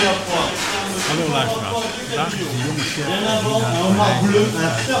Hallo luisteraars, vandaag is de jonge chef Gina Un mât bleu,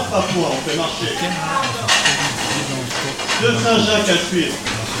 un fer papouas, on fait marcher. Deux Saint-Jacques à cuire.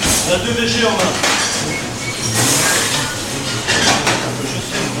 La 2 VG en main.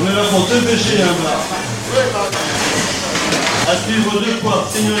 On est là pour 2 VG en main. À suivre 2 points,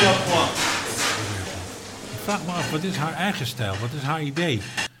 seigneur à point. Ik vraag me af, wat is haar eigen stijl? Wat is haar idee?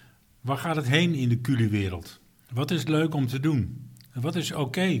 Waar gaat het heen in de culiewereld? Wat is leuk om te doen? En wat is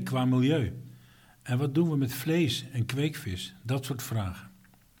oké qua milieu? En wat doen we met vlees en kweekvis? Dat soort vragen.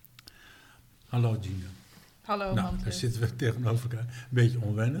 Hallo Gina. Hallo, Nou, Manfred. daar zitten we tegenover elkaar. Een beetje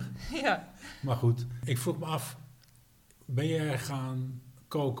onwennig. Ja. Maar goed, ik vroeg me af. Ben jij gaan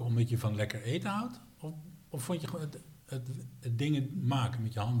koken omdat je van lekker eten houdt? Of vond je gewoon het dingen maken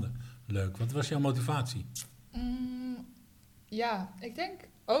met je handen leuk? Wat was jouw motivatie? Ja, ik denk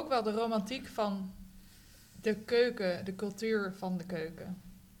ook wel de romantiek van de keuken, de cultuur van de keuken.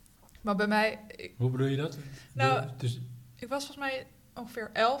 Maar bij mij... Hoe bedoel je dat? Nou, Ik was volgens mij ongeveer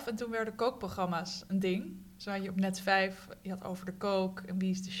 11 en toen werden kookprogramma's een ding. Zo had je op Net 5, je had Over de Kook en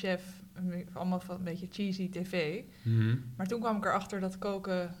Wie is de Chef, allemaal van een beetje cheesy tv. Mm-hmm. Maar toen kwam ik erachter dat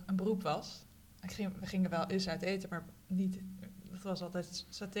koken een beroep was. We gingen wel eens uit eten, maar niet... Dat was altijd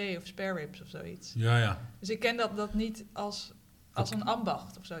saté of spare ribs of zoiets. Ja. Dus ik ken dat niet als een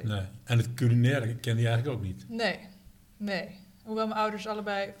ambacht of zoiets. Nee. En het culinaire kende je eigenlijk ook niet? Nee. Hoewel mijn ouders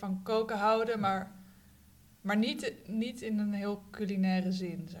allebei van koken houden, maar niet in een heel culinaire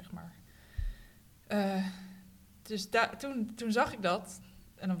zin, zeg maar. Dus toen zag ik dat.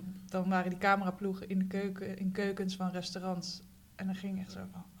 En dan waren die cameraploegen in keukens van restaurants. En dan ging ik echt zo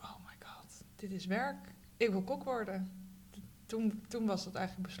van, oh my god, dit is werk. Ik wil kok worden. Toen was dat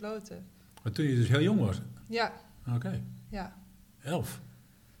eigenlijk besloten. Maar toen je dus heel jong was? Ja. Oké. Ja. 11?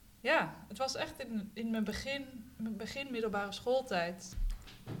 Ja, het was echt in mijn begin middelbare schooltijd.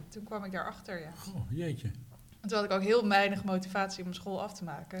 Toen kwam ik daarachter, ja. Goh, jeetje. En toen had ik ook heel weinig motivatie om mijn school af te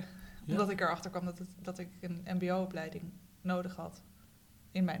maken. Ja? Omdat ik erachter kwam dat ik een mbo-opleiding nodig had.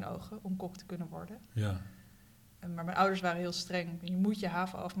 In mijn ogen, om kok te kunnen worden. Ja. Maar mijn ouders waren heel streng. Je moet je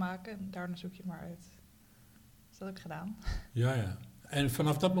HAVO afmaken en daarna zoek je het maar uit. Dus dat heb ik gedaan. Ja. En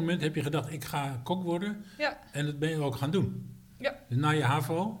vanaf dat moment heb je gedacht, ik ga kok worden. Ja. En dat ben je ook gaan doen. Ja. Dus na je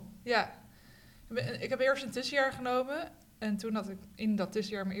HAVO? Ja. Ik heb eerst een tussenjaar genomen. En toen had ik in dat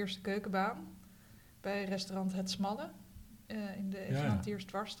tussenjaar mijn eerste keukenbaan. Bij restaurant Het Smalle. In de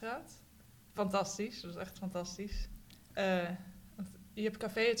Evenementiers-Dwarsstraat. Fantastisch, dat was echt fantastisch. Want je hebt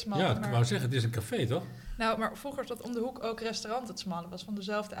Café Het Smalle. Ja, ik wou zeggen, het is een café, toch? Nou, maar vroeger zat om de hoek ook restaurant Het Smalle. Was van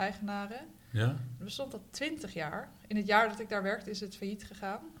dezelfde eigenaren. Ja. Het bestond al 20 jaar. In het jaar dat ik daar werkte is het failliet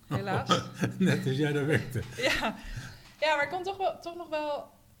gegaan, helaas. Net als jij daar werkte. Ja, maar ik kon toch nog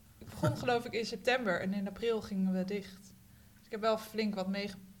wel... Ik begon geloof ik in september en in april gingen we dicht. Dus ik heb wel flink wat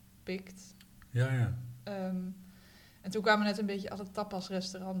meegepikt. Ja. En toen kwamen net een beetje alle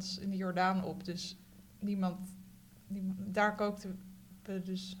tapasrestaurants in de Jordaan op. Dus niemand daar kookte we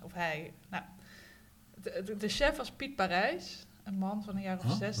dus... Of hij... Nou, de chef was Piet Parijs. Een man van een jaar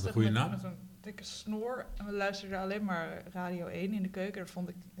of 60. Wat een goede naam. Met een dikke snor. En we luisterden alleen maar Radio 1 in de keuken. Dat vond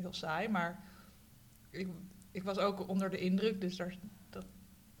ik heel saai. Maar ik was ook onder de indruk. Dus daar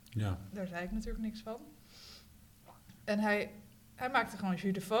zei ik natuurlijk niks van. En hij maakte gewoon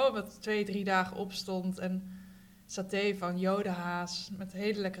jus de veau. Wat 2-3 dagen opstond. En saté van jodenhaas. Met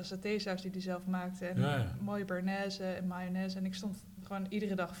hele lekkere satésaus die hij zelf maakte. En mooie bearnaise en mayonaise. En ik stond gewoon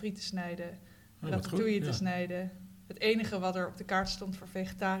iedere dag friet te snijden. Ratatouille te snijden. Het enige wat er op de kaart stond voor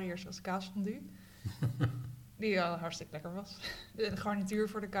vegetariërs was kaasfondue. Die hartstikke lekker was. De garnituur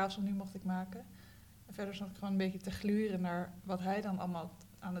voor de kaasfondue mocht ik maken. En verder zat ik gewoon een beetje te gluren naar wat hij dan allemaal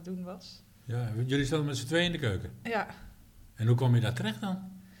aan het doen was. Ja, jullie stonden met z'n tweeën in de keuken? Ja. En hoe kwam je daar terecht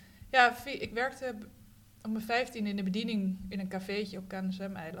dan? Ja, ik werkte op mijn 15 in de bediening in een cafeetje op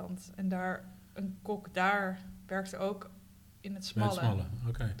KNSM-eiland. En een kok daar werkte ook in het Smalle. Het Smalle,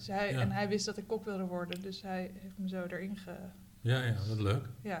 oké. Dus en hij wist dat ik kok wilde worden, dus hij heeft me zo erin Ja, wat leuk.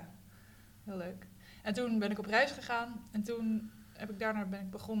 Ja, heel leuk. En toen ben ik op reis gegaan en toen ben ik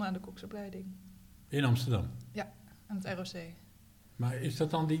begonnen aan de koksopleiding. In Amsterdam? Ja, aan het ROC. Maar is dat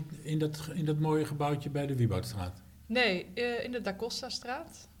dan in dat mooie gebouwtje bij de Wieboudstraat? Nee, in de Da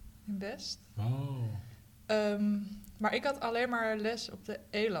Costa-straat in Best. Oh. Maar ik had alleen maar les op de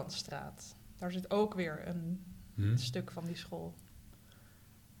Elandstraat. Daar zit ook weer een stuk van die school.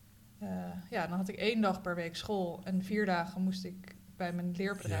 Dan had ik 1 dag per week school en 4 dagen moest ik bij mijn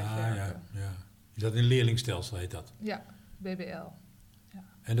leerbedrijf werken. Ja. Is dat een leerlingstelsel, heet dat? Ja, BBL. Ja.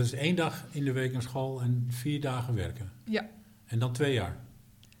 En dat is 1 dag in de week naar school en 4 dagen werken? Ja. En dan 2 jaar?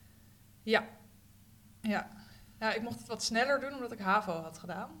 Ja. Ja, ik mocht het wat sneller doen omdat ik HAVO had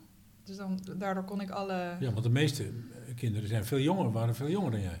gedaan. Dus daardoor kon ik alle... Ja, want de meeste kinderen waren veel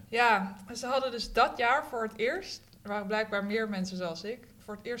jonger dan jij. Ja, ze hadden dus dat jaar voor het eerst... Er waren blijkbaar meer mensen zoals ik...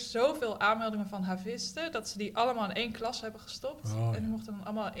 Voor het eerst zoveel aanmeldingen van havisten... dat ze die allemaal in 1 klas hebben gestopt. Oh, en die mochten dan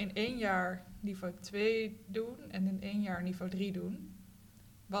allemaal in 1 jaar niveau 2 doen... en in 1 jaar niveau 3 doen.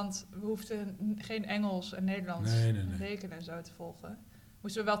 Want we hoefden geen Engels en Nederlands en rekenen en zo te volgen.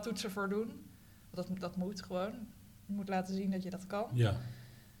 Moesten we wel toetsen voor doen. Dat moet gewoon. Je moet laten zien dat je dat kan. Ja.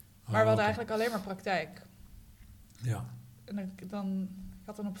 Maar we hadden eigenlijk alleen maar praktijk. Ja. En ik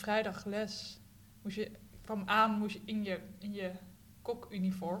had dan op vrijdag les. Moest je in je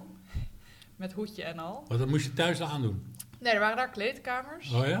kokuniform. Met hoedje en al. Maar dat moest je thuis aandoen? Nee, er waren daar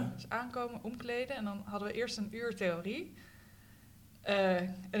kleedkamers. Oh ja? Dus aankomen, omkleden. En dan hadden we eerst een uur theorie.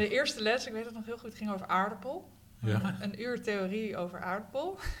 En de eerste les, ik weet het nog heel goed, ging over aardappel. Ja. Een uur theorie over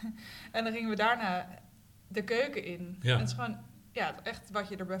aardappel. En dan gingen we daarna de keuken in. Ja. En het is gewoon echt wat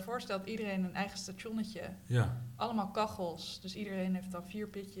je erbij voorstelt. Iedereen een eigen stationnetje. Ja. Allemaal kachels. Dus iedereen heeft dan 4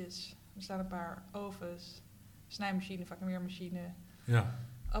 pitjes. Er staan een paar ovens. Snijmachine, vacuumeermachine. Ja.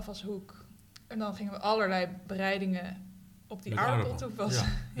 Afwashoek. En dan gingen we allerlei bereidingen op die Met aardappel toepassen.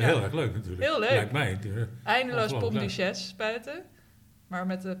 Ja. Heel erg leuk natuurlijk. Heel leuk. Lijkt mij. Eindeloos pomme duchesse spuiten. Maar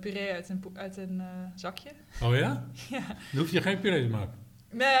met de puree uit een zakje. Oh ja? Ja. Dan hoef je geen puree te maken.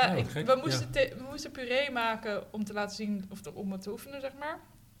 Nee, we moesten puree maken om te laten zien, om het te oefenen, zeg maar.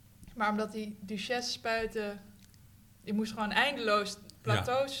 Maar omdat die duchesse spuiten, je moest gewoon eindeloos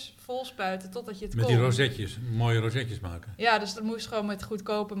plateaus vol spuiten totdat je het met kon. Die rozetjes, mooie rozetjes maken. Ja, dus dat moest gewoon met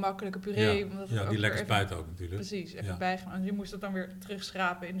goedkope, makkelijke puree. Ja, omdat die lekker spuiten ook natuurlijk. Precies, even bijgaan. En je moest het dan weer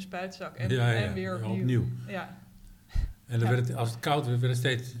terugschrapen in de spuitzak en weer opnieuw. Ja. En dan werd het, als het koud werd, werd het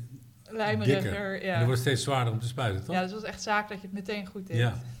steeds lijmeriger. dikker. Ja. En dan wordt het steeds zwaarder om te spuiten, toch? Ja, dus het was echt zaak dat je het meteen goed deed.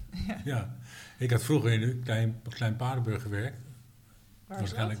 Ja. Ja. Ik had vroeger in een klein paardenburg gewerkt. Waar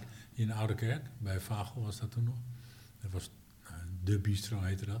waarschijnlijk in de Oude Kerk. Bij Vagel was dat toen nog. Dat was de bistro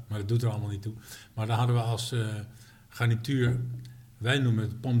heette dat. Maar dat doet er allemaal niet toe. Maar daar hadden we als garnituur... Wij noemen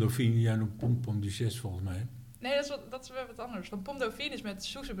het pomme dauphine. Jij noemt pomme duchesse volgens mij. Nee, dat is wel wat anders. Want pomme dauphine is met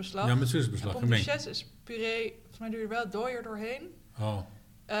soezebeslag. Ja, met soezebeslag. Pomme duchesse is puree. Volgens mij doe je er wel dooier doorheen. Oh.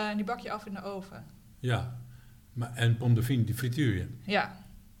 En die bak je af in de oven. Ja. En pomme dauphine, die frituur je? Ja.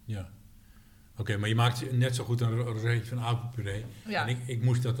 Ja. Oké, maar je maakt net zo goed een rosetje van aardappelpuree. Ja. En ik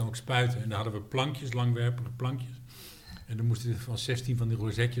moest dat dan ook spuiten. En dan hadden we plankjes, langwerpige plankjes. En dan moesten er van 16 van die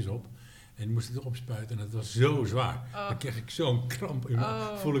rozetjes op. En die moesten erop spuiten. En dat was zo zwaar. Oh. Dan kreeg ik zo'n kramp.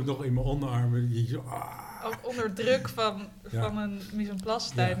 Voel ik nog in mijn onderarmen. Ook onder druk van een mise en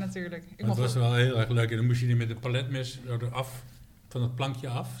place tijd natuurlijk. Het was wel heel erg leuk. En dan moest je er met een paletmes van het plankje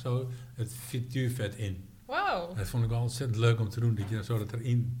af. Zo het frituurvet in. Wauw. Dat vond ik wel ontzettend leuk om te doen. Dat je zo dat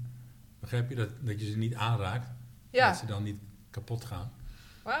erin... Begrijp je? Dat je ze niet aanraakt. Ja. Dat ze dan niet kapot gaan.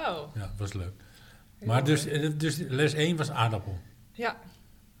 Wauw. Ja, dat was leuk. Heel maar leuk. dus les 1 was aardappel. Ja.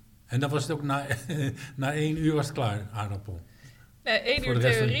 En dan was het ook na 1 uur was het klaar, aardappel. Nee, 1 uur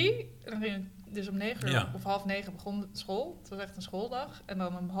theorie. En dan ging dus om 9 uur of 8:30 begon de school. Het was echt een schooldag. En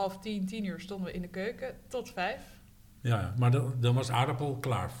dan om 9:30, 10 uur stonden we in de keuken tot 5. Ja, maar dan was aardappel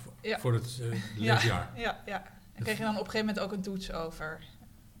klaar voor het lesjaar. Ja. En kreeg je dan op een gegeven moment ook een toets over...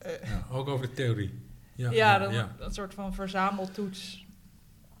 ook over de theorie. Een soort van verzameltoets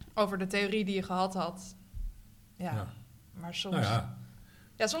over de theorie die je gehad had. Ja. Maar soms... Nou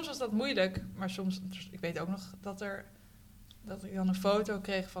soms was dat moeilijk. Maar soms... Ik weet ook nog dat ik dan een foto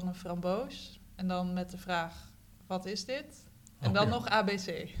kreeg van een framboos. En dan met de vraag, wat is dit? En dan nog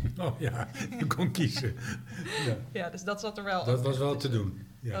ABC. Oh ja, je kon kiezen. Ja, dus dat zat er wel. Dat was wel te doen.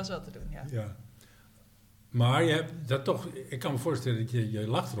 Ja. Dat was wel te doen, ja. Maar je hebt dat toch... Ik kan me voorstellen dat je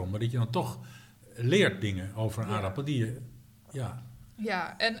lacht erom, maar dat je dan toch leert dingen over een aardappel die je... Ja.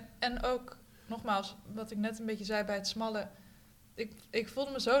 Ja, en ook, nogmaals, wat ik net een beetje zei bij het Smalle... Ik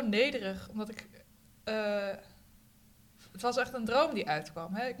voelde me zo nederig, omdat ik... het was echt een droom die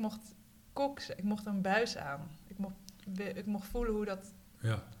uitkwam. Hè? Ik mocht koksen, ik mocht een buis aan. Ik mocht voelen hoe dat...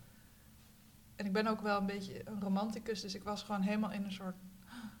 Ja. En ik ben ook wel een beetje een romanticus, dus ik was gewoon helemaal in een soort...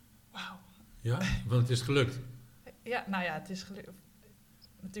 Wauw. Ja, want het is gelukt. Ja, nou ja, het is gelukt.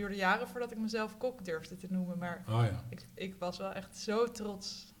 Het duurde jaren voordat ik mezelf kok durfde te noemen, maar ik was wel echt zo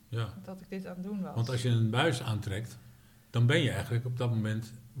trots dat ik dit aan het doen was. Want als je een buis aantrekt, dan ben je eigenlijk op dat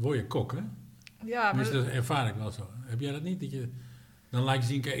moment, word je kok, hè? Ja, maar... Dus dat ervaar ik wel zo. Heb jij dat niet? Dat je, dan laat je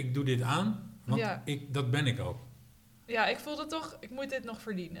zien, kijk, ik doe dit aan, want dat ben ik ook. Ja, ik voelde toch, ik moet dit nog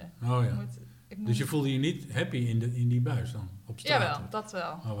verdienen. Oh ja. Dus je voelde je niet happy in die buis dan, op straat? Jawel, dat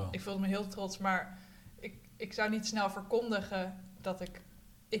wel. Oh, wel. Ik voelde me heel trots, maar ik zou niet snel verkondigen dat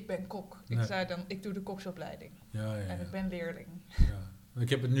ik ben kok. Ik zei dan, ik doe de koksopleiding. Ja. En ik ben leerling. Ja. Ik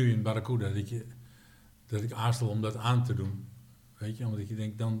heb het nu in Barracuda, dat ik aarzel om dat aan te doen. Weet je, omdat je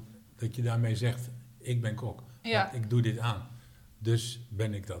denkt dan dat je daarmee zegt, ik ben kok. Ja. Want ik doe dit aan. Dus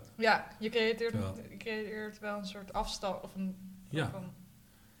ben ik dat. Ja, je creëert wel een soort afstand of een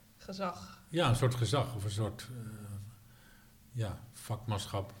gezag. Ja, een soort gezag of een soort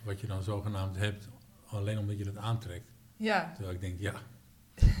vakmanschap wat je dan zogenaamd hebt, alleen omdat je dat aantrekt. Ja. Terwijl ik denk,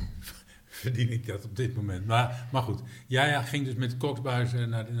 verdien ik dat op dit moment. Maar goed, jij ging dus met koksbuizen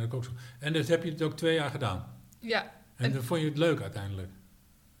naar de kokschool. En dus heb je het ook 2 jaar gedaan? Ja. En dan vond je het leuk uiteindelijk?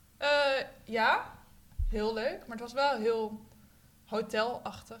 Ja, heel leuk. Maar het was wel heel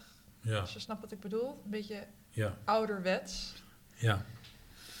hotelachtig. Ja. Als je snapt wat ik bedoel. Een beetje Ja. ouderwets. Ja.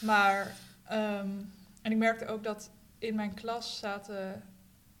 Maar, en ik merkte ook dat in mijn klas zaten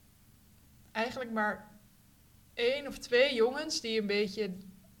eigenlijk maar 1 of 2 jongens die een beetje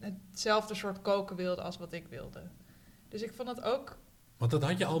hetzelfde soort koken wilden als wat ik wilde. Dus ik vond het ook... Want dat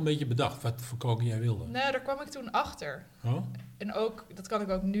had je al een beetje bedacht, wat voor koken jij wilde? Nee, daar kwam ik toen achter. Oh? En ook, dat kan ik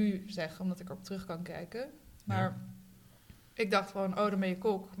ook nu zeggen, omdat ik erop terug kan kijken. Maar ik dacht gewoon, dan ben je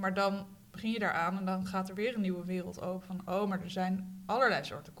kok. Maar dan begin je daaraan en dan gaat er weer een nieuwe wereld open. Van, maar er zijn allerlei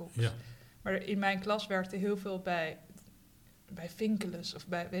soorten koks. Ja. Maar in mijn klas werkte heel veel bij Vinkelus of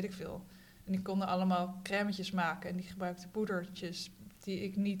bij weet ik veel. En die konden allemaal crèmetjes maken. En die gebruikten poedertjes die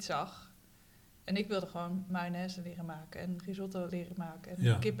ik niet zag. En ik wilde gewoon mayonaise leren maken. En risotto leren maken.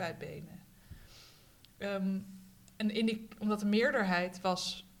 En kip uitbenen. En omdat de meerderheid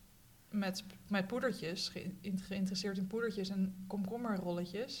was met poedertjes, geïnteresseerd in poedertjes en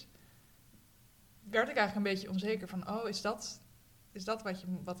komkommerrolletjes, werd ik eigenlijk een beetje onzeker van, is dat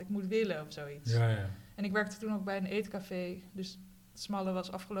wat ik moet willen of zoiets. Ja. En ik werkte toen ook bij een eetcafé, dus Smalle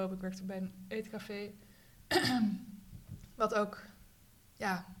was afgelopen, ik werkte bij een eetcafé, wat ook,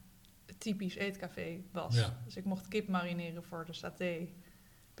 typisch eetcafé was. Ja. Dus ik mocht kip marineren voor de saté,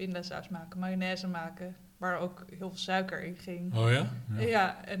 pindasaus maken, mayonaise maken, waar ook heel veel suiker in ging. Oh ja?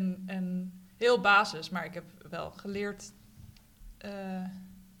 Ja, en heel basis, maar ik heb wel geleerd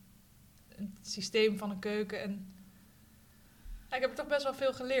het systeem van een keuken. En ik heb er toch best wel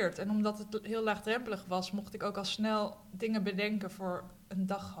veel geleerd. En omdat het heel laagdrempelig was, mocht ik ook al snel dingen bedenken voor een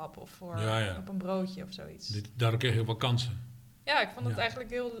daghap of voor op een broodje of zoiets. Daardoor kreeg je ook wel kansen. Ja, ik vond het eigenlijk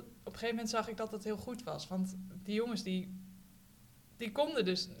heel... Op een gegeven moment zag ik dat het heel goed was. Want die jongens die konden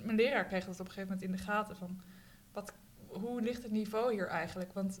dus... Mijn leraar kreeg dat op een gegeven moment in de gaten van... Hoe ligt het niveau hier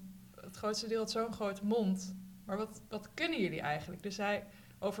eigenlijk? Want het grootste deel had zo'n grote mond. Maar wat kunnen jullie eigenlijk? Dus hij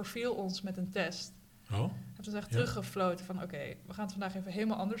overviel ons met een test. Oh? Hij heeft ons echt teruggefloten van... Oké, we gaan het vandaag even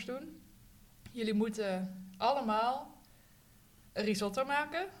helemaal anders doen. Jullie moeten allemaal een risotto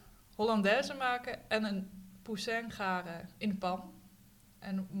maken, Hollandaise maken en een poussin garen in de pan.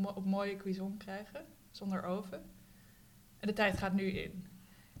 En op mooie cuisson krijgen, zonder oven. En de tijd gaat nu in.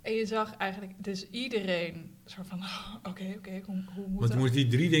 En je zag eigenlijk dus iedereen soort van, oké, hoe moet Want dat? je moest die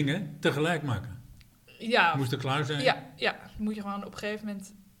 3 dingen tegelijk maken. Ja. Moest er klaar zijn? Ja. Dan moet je gewoon op een gegeven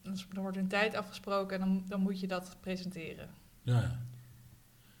moment, dan wordt een tijd afgesproken en dan moet je dat presenteren. Ja.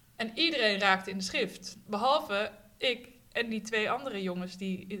 En iedereen raakte in de schrift. Behalve ik en die 2 andere jongens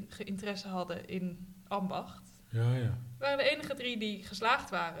die interesse hadden in ambacht. Ja. We waren de enige 3 die geslaagd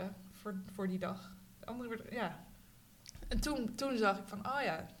waren voor die dag. De andere werd, En toen zag ik van,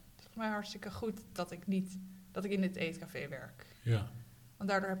 het is voor mij hartstikke goed dat ik in dit eetcafé werk. Ja. Want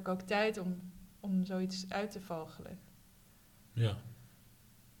daardoor heb ik ook tijd om zoiets uit te vogelen. Ja.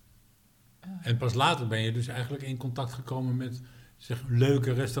 En pas later ben je dus eigenlijk in contact gekomen met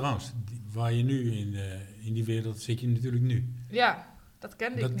leuke restaurants. Waar je nu in die wereld zit je natuurlijk nu. Ja, dat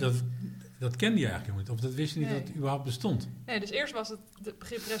kende ik niet. Dat kende je eigenlijk niet. Of dat wist je niet dat het überhaupt bestond. Nee, dus eerst was het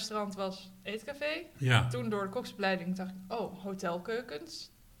begrip restaurant was eetcafé. Ja. Toen door de koksopleiding dacht ik,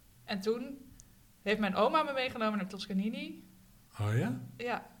 hotelkeukens. En toen heeft mijn oma me meegenomen naar Toscanini. Oh ja?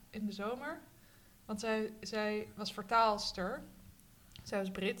 Ja, in de zomer. Want zij was vertaalster. Zij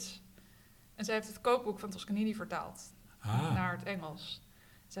was Brits. En zij heeft het kookboek van Toscanini vertaald. Naar het Engels.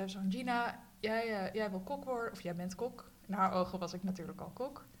 Zij was van, Gina, jij wil kok worden. Of jij bent kok. In haar ogen was ik natuurlijk al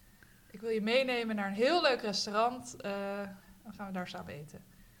kok. Ik wil je meenemen naar een heel leuk restaurant. Dan gaan we daar samen eten.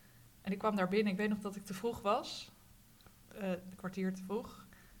 En ik kwam daar binnen. Ik weet nog dat ik te vroeg was. Een kwartier te vroeg.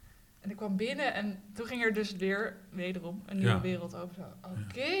 En ik kwam binnen en toen ging er dus wederom een nieuwe wereld over.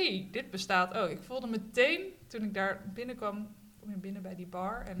 Oké, dit bestaat ook. Ik voelde meteen, toen ik daar binnenkwam, kom je binnen bij die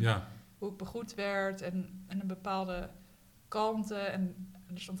bar. En hoe ik begroet werd en een bepaalde kalmte. En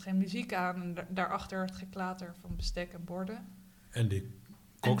er stond geen muziek aan. En daarachter het geklater van bestek en borden. En die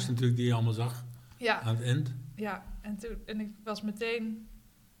koks natuurlijk die je allemaal zag aan het eind. Ja, en ik was meteen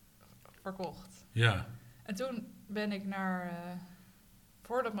verkocht. Ja. En toen ben ik naar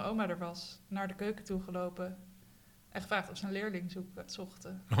voordat mijn oma er was, naar de keuken toe gelopen en gevraagd of ze een leerling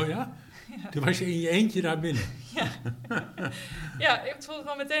zochten. Oh ja? Ja. Toen was je in je eentje daar binnen. Ja. Ja, ik voelde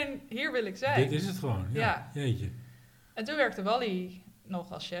gewoon meteen, hier wil ik zijn. Dit is het gewoon. Ja. Jeetje. En toen werkte Wally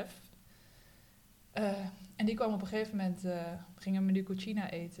nog als chef. En die kwam op een gegeven moment, gingen een menu cucina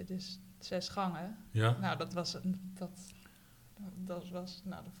eten, dus 6 gangen. Ja. Nou, dat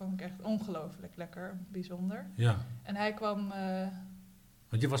vond ik echt ongelooflijk lekker, bijzonder. Ja. En hij kwam...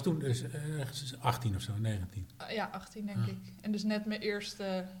 Want je was toen dus 18 of zo, 19. Ja, 18 denk ik. En dus net mijn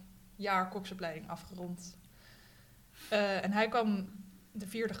eerste jaar koksopleiding afgerond. En hij kwam de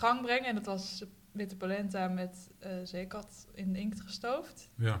 4e gang brengen. En dat was witte polenta met zeekat in de inkt gestoofd.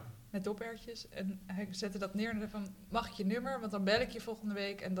 Ja. Met dopertjes. En hij zette dat neer en zei van, mag ik je nummer? Want dan bel ik je volgende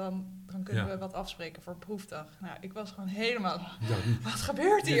week en dan kunnen we wat afspreken voor een proefdag. Nou, ik was gewoon helemaal, wat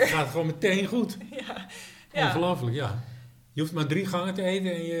gebeurt hier? Het gaat gewoon meteen goed. Ja. Ongelooflijk, ja. Je hoeft maar 3 gangen te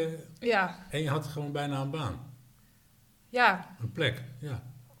eten en je had gewoon bijna een baan. Ja. Een plek, ja.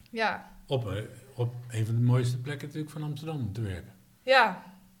 Ja. Op een van de mooiste plekken natuurlijk van Amsterdam om te werken. Ja.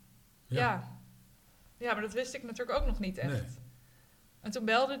 Ja, maar dat wist ik natuurlijk ook nog niet echt. Nee. En toen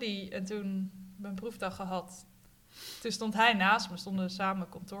belde die en toen mijn proefdag gehad. Toen stond hij naast me, stonden we samen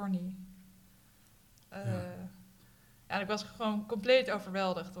contornie. En ik was gewoon compleet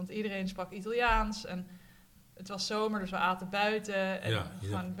overweldigd, want iedereen sprak Italiaans en het was zomer, dus we aten buiten. En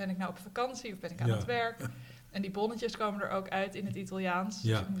gewoon, ben ik nou op vakantie of ben ik aan het werk? En die bonnetjes komen er ook uit in het Italiaans,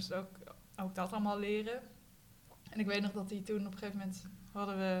 dus ik moest ook dat allemaal leren. En ik weet nog dat hij toen op een gegeven moment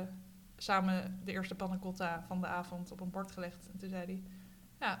hadden we samen de eerste panna cotta van de avond op een bord gelegd. En toen zei hij,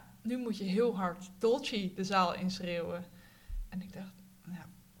 ja, nu moet je heel hard Dolce de zaal inschreeuwen. En ik dacht, nou,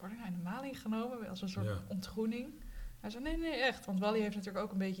 word ik nou in de maling genomen als een soort ontgroening? Hij zei, nee, echt. Want Wally heeft natuurlijk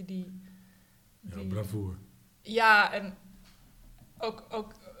ook een beetje die bravoure. Ja, en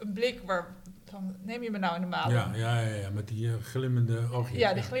ook een blik van, neem je me nou in de maling? Ja, met die glimmende oogjes.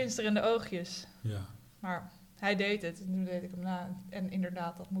 Ja, die glinsterende oogjes. Ja. Maar hij deed het, en toen deed ik hem na. En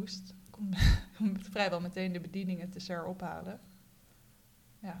inderdaad, dat moest. Ik kon vrijwel meteen de bedieningen te ser ophalen.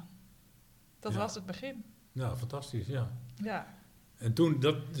 Ja, dat was het begin. Ja, fantastisch, Ja. En toen,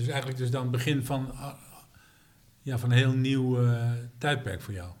 dat is eigenlijk dus dan het begin van een heel nieuw tijdperk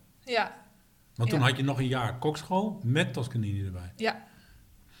voor jou. Ja. Want toen had je nog een jaar kokschool met Toscanini erbij. Ja.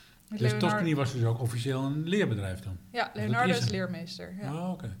 Dus Toscanini was dus ook officieel een leerbedrijf dan? Ja, Leonardo is leermeester. Ja.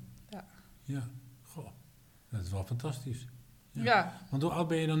 Oh, oké. Ja. Goh, dat is wel fantastisch. Ja. Want hoe oud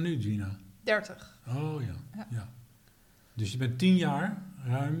ben je dan nu, Gina? 30. Oh ja. Dus je bent 10 jaar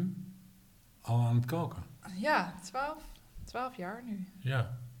ruim al aan het koken. Ja, 12 jaar nu.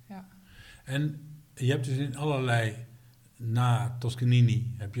 Ja. Ja. En je hebt dus in allerlei, na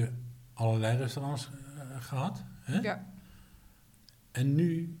Toscanini, heb je allerlei restaurants gehad. Hè? Ja. En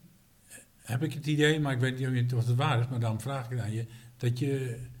nu heb ik het idee, maar ik weet niet of het waar is, maar daarom vraag ik het aan je, dat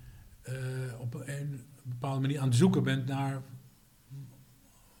je op een bepaalde manier aan het zoeken bent naar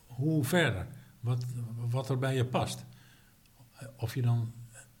hoe verder, wat er bij je past. Of je dan,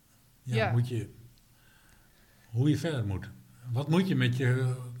 hoe je verder moet. Wat moet je met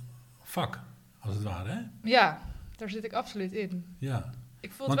je vak, als het ware, hè? Ja, daar zit ik absoluut in. Ja.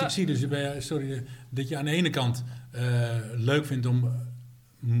 Ik zie dus dat je aan de ene kant leuk vindt om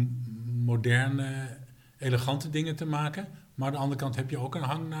moderne, elegante dingen te maken. Maar aan de andere kant heb je ook een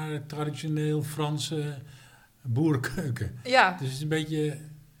hang naar traditioneel Franse boerenkeuken. Ja. Dus het is een beetje...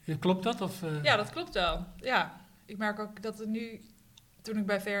 Klopt dat? Of, Ja, dat klopt wel. Ja. Ik merk ook dat er nu, toen ik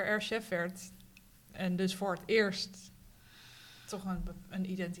bij VRR chef werd, en dus voor het eerst toch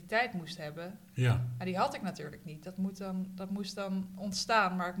een identiteit moest hebben. Ja. Maar die had ik natuurlijk niet. Dat moest dan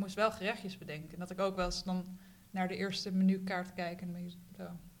ontstaan, maar ik moest wel gerechtjes bedenken. Dat ik ook wel eens dan naar de eerste menukaart kijk en ben je zo,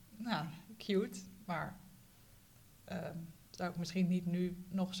 nou, cute, maar zou ik misschien niet nu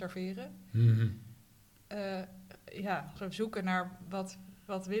nog serveren. Mm-hmm. Zo zoeken naar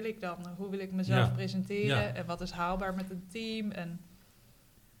wat wil ik dan? Hoe wil ik mezelf presenteren? Ja. En wat is haalbaar met een team? En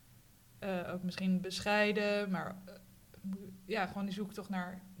ook misschien bescheiden, maar gewoon die zoektocht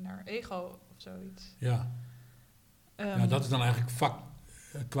naar ego of zoiets. Ja. Dat is dan eigenlijk vak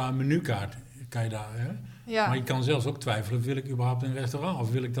qua menukaart. Kan je daar, hè? Ja. Maar je kan zelfs ook twijfelen, wil ik überhaupt een restaurant?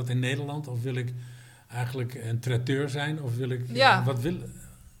 Of wil ik dat in Nederland? Of wil ik eigenlijk een traiteur zijn? Of wil ik... wat wil...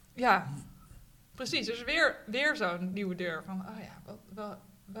 Ja, precies. Dus weer zo'n nieuwe deur. Van,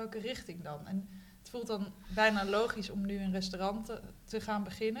 welke richting dan? En het voelt dan bijna logisch om nu een restaurant te gaan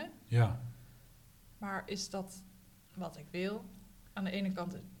beginnen. Ja. Maar is dat wat ik wil? Aan de ene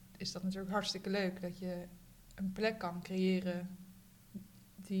kant is dat natuurlijk hartstikke leuk dat je een plek kan creëren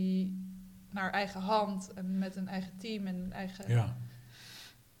die naar eigen hand en met een eigen team en een eigen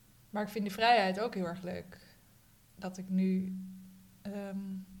Maar ik vind die vrijheid ook heel erg leuk. Dat ik nu...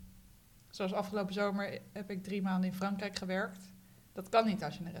 zoals afgelopen zomer heb ik 3 maanden in Frankrijk gewerkt. Dat kan niet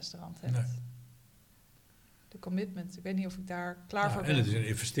als je een restaurant hebt. Nee. De commitment. Ik weet niet of ik daar klaar voor ben. En het is een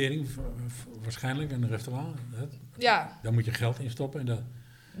investering waarschijnlijk in een restaurant. Ja. Daar moet je geld in stoppen. En dat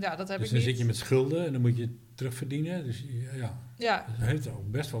heb ik niet. Dus dan zit je met schulden en dan moet je het terugverdienen. Dus dat heeft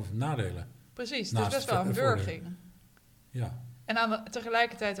ook best wel nadelen. Precies, het is best wel een burging. Ja. En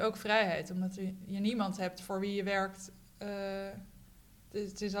tegelijkertijd ook vrijheid. Omdat je niemand hebt voor wie je werkt.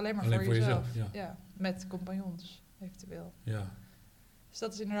 Het is alleen maar voor jezelf. Ja, met compagnons, eventueel. Ja. Dus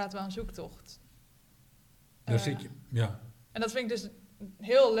dat is inderdaad wel een zoektocht. Daar zit je, ja. En dat vind ik dus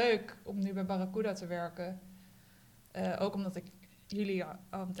heel leuk om nu bij Barracuda te werken. Ook omdat ik jullie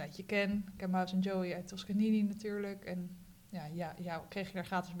al een tijdje ken. Ik ken Maus en Joey uit Toscanini natuurlijk. En jou kreeg je daar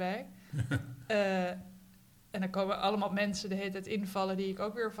gratis bij. En dan komen allemaal mensen de hele tijd invallen die ik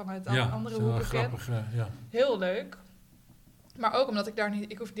ook weer vanuit andere hoeken grappig, ken. Heel leuk. Maar ook omdat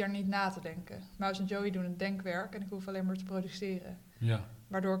ik hoef daar niet na te denken. Maus en Joey doen het denkwerk en ik hoef alleen maar te produceren. Ja.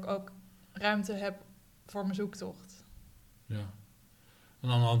 Waardoor ik ook ruimte heb voor mijn zoektocht. Ja. En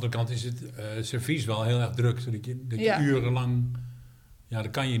aan de andere kant is het servies wel heel erg druk. Zodat je urenlang... Ja,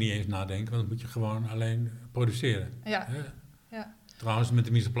 dan kan je niet eens nadenken. Want dan moet je gewoon alleen produceren. Ja. Ja. Trouwens, met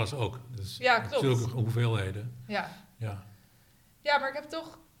de mise en place ook. Dus klopt. Zulke hoeveelheden. Ja, maar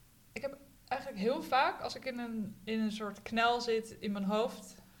ik heb eigenlijk heel vaak, als ik in een soort knel zit in mijn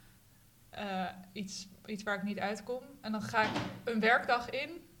hoofd, iets waar ik niet uitkom, en dan ga ik een werkdag in,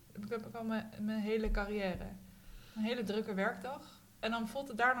 ik heb ook al mijn hele carrière, een hele drukke werkdag, en dan voelt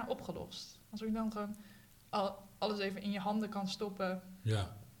het daarna opgelost. Als ik dan gewoon alles even in je handen kan stoppen,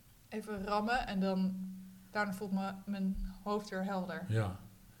 even rammen, en dan daarna voelt mijn hoofd weer helder. Ja,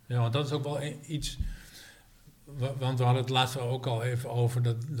 want dat is ook wel iets... Want we hadden het laatst ook al even over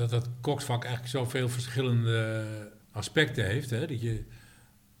dat koksvak eigenlijk zoveel verschillende aspecten heeft. Hè?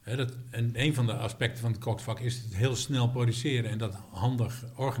 En een van de aspecten van het koksvak is het heel snel produceren en dat handig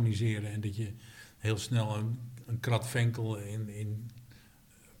organiseren. En dat je heel snel een krat venkel in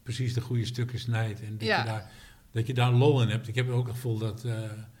precies de goede stukken snijdt. En dat je daar lol in hebt. Ik heb ook het gevoel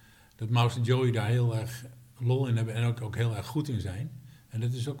dat Maus en Joey daar heel erg lol in hebben en ook heel erg goed in zijn. En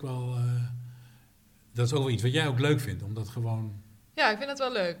dat is ook wel... dat is ook wel iets wat jij ook leuk vindt, om dat gewoon... Ja, ik vind het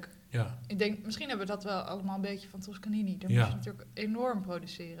wel leuk. Ja. Ik denk, misschien hebben we dat wel allemaal een beetje van Toscanini. Daar moest je natuurlijk enorm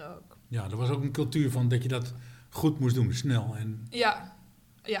produceren ook. Ja, er was ook een cultuur van dat je dat goed moest doen, snel. En... Ja.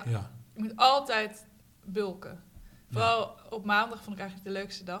 Je moet altijd bulken. Vooral op maandag vond ik eigenlijk de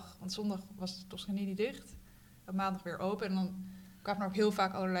leukste dag. Want zondag was Toscanini dicht. Op maandag weer open. En dan kwamen er ook heel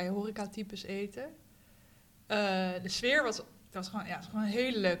vaak allerlei horecatypes eten. De sfeer was gewoon een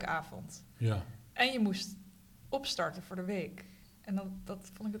hele leuke avond. Ja. En je moest opstarten voor de week. En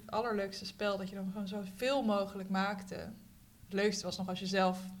dat vond ik het allerleukste spel, dat je dan gewoon zoveel mogelijk maakte. Het leukste was nog als je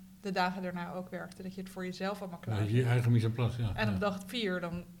zelf de dagen daarna ook werkte, dat je het voor jezelf allemaal klaar had. Je eigen mise en place, ja. En op dag 4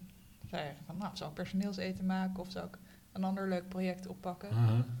 dan zei je van, zou ik personeelseten maken of zou ik een ander leuk project oppakken.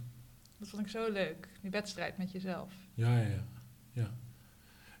 Uh-huh. Dat vond ik zo leuk, die wedstrijd met jezelf. Ja.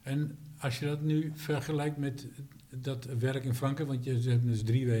 En als je dat nu vergelijkt met dat werk in Frankrijk, want je hebt dus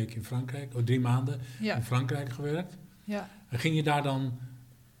 3 weken in Frankrijk, 3 maanden in Frankrijk gewerkt. Ja. En ging je daar dan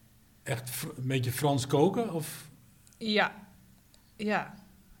echt een beetje Frans koken? Of? Ja.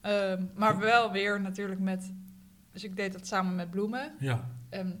 Maar wel weer natuurlijk met... Dus ik deed dat samen met Bloemen. Ja.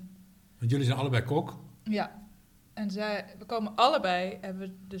 Want jullie zijn allebei kok. Ja. En we komen allebei, hebben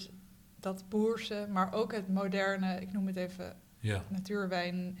we dus dat boerse, maar ook het moderne, ik noem het even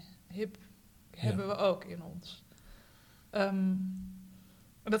natuurwijn, hip, hebben we ook in ons.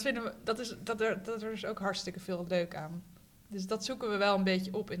 Dat vinden we, dat er is ook hartstikke veel leuk aan. Dus dat zoeken we wel een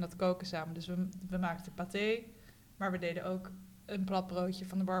beetje op in dat koken samen. Dus we maakten paté, maar we deden ook een plat broodje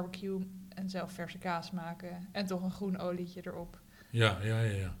van de barbecue en zelf verse kaas maken. En toch een groen olietje erop. Ja.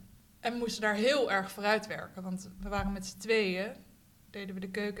 En we moesten daar heel erg voor uitwerken, want we waren met z'n tweeën, deden we de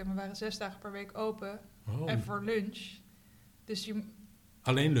keuken en we waren 6 dagen per week open. Oh. En voor lunch. Dus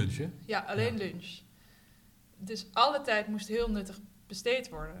alleen lunch, hè? Ja, alleen lunch. Dus alle tijd moest heel nuttig besteed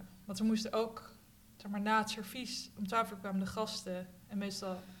worden. Want we moesten ook, zeg maar, na het servies, om 12 uur kwamen de gasten. En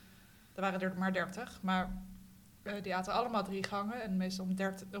meestal, er waren er maar 30, maar die aten allemaal 3 gangen. En meestal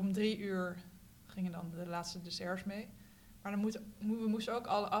om 3 uur gingen dan de laatste desserts mee. Maar dan we moesten ook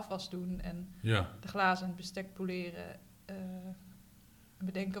alle afwas doen en de glazen en het bestek poleren.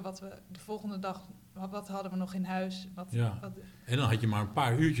 Bedenken wat we de volgende dag, wat hadden we nog in huis. En dan had je maar een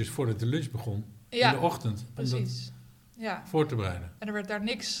paar uurtjes voordat de lunch begon, in de ochtend, precies. Om dat voor te bereiden. En er werd daar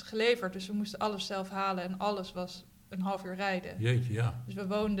niks geleverd, dus we moesten alles zelf halen en alles was een half uur rijden. Jeetje, ja. Dus we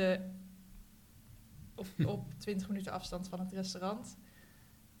woonden op 20 minuten afstand van het restaurant.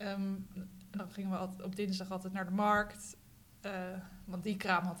 En dan gingen we op dinsdag altijd naar de markt. Want die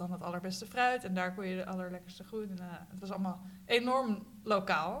kraam had dan het allerbeste fruit. En daar kon je de allerlekkerste groenten. Het was allemaal enorm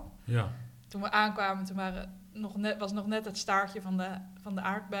lokaal. Ja. Toen we aankwamen, was nog net het staartje van de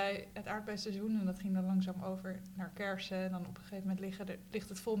aardbei, het aardbeiseizoen. En dat ging dan langzaam over naar kersen. En dan op een gegeven moment ligt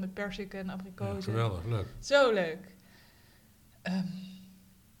het vol met perziken en abrikozen. Ja, geweldig, leuk. Zo leuk.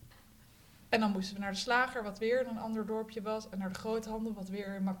 En dan moesten we naar de slager, wat weer in een ander dorpje was. En naar de groothandel, wat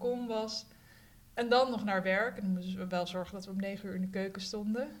weer in Macon was. En dan nog naar werk. En dan moesten we wel zorgen dat we om 9 uur in de keuken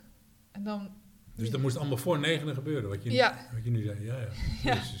stonden. En dan... Dus dat moest allemaal voor 9 gebeuren, wat je nu zei. Ja.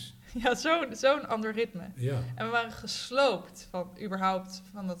 Jezus. Ja, zo'n ander ritme. Ja. En we waren gesloopt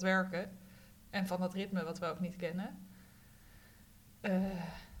van dat werken. En van dat ritme wat we ook niet kennen.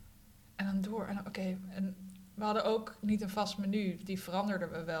 En dan door. En we hadden ook niet een vast menu. Die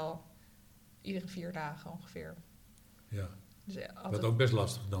veranderden we wel iedere 4 dagen ongeveer. Ja. Dus Wat ook best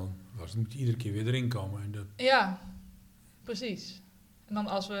lastig dan was. Dan moet je iedere keer weer erin komen. En dat... Ja, precies. En dan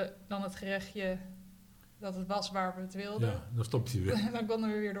als we dan het gerechtje dat het was waar we het wilden. Ja, dan stopt hij weer. Dan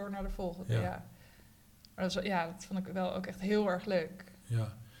konden we weer door naar de volgende, ja. Maar dat vond ik wel ook echt heel erg leuk.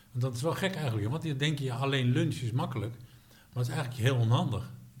 Ja, want dat is wel gek eigenlijk. Want dan denk je alleen lunch is makkelijk. Maar het is eigenlijk heel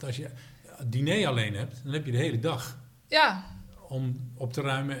onhandig. Want als je het diner alleen hebt, dan heb je de hele dag. Ja. Om op te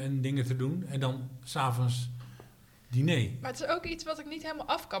ruimen en dingen te doen. En dan 's avonds diner. Maar het is ook iets wat ik niet helemaal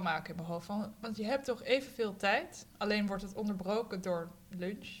af kan maken in mijn hoofd. Want je hebt toch evenveel tijd. Alleen wordt het onderbroken door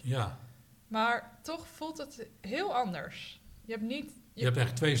lunch. Ja. Maar toch voelt het heel anders. Je hebt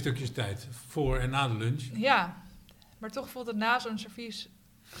eigenlijk 2 stukjes tijd. Voor en na de lunch. Ja. Maar toch voelt het na zo'n servies...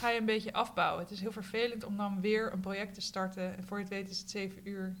 ga je een beetje afbouwen. Het is heel vervelend om dan weer een project te starten. En voor je het weet is het 7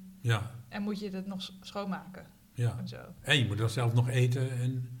 uur. Ja. En moet je het nog schoonmaken. Ja. En zo. En je moet dan zelf nog eten.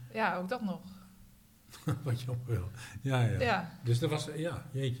 En... Ja, ook dat nog. Wat je op wil. Ja. Dus dat was... Ja,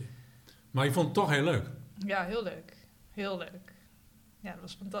 jeetje. Maar je vond het toch heel leuk. Ja, heel leuk. Heel leuk. Ja, dat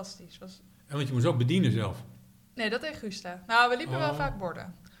was fantastisch. En want je moest ook bedienen zelf. Nee, dat deed Gusta. Nou, we liepen wel vaak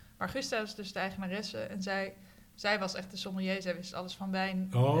borden. Maar Gusta is dus de eigenaresse. En zij was echt de sommelier. Zij wist alles van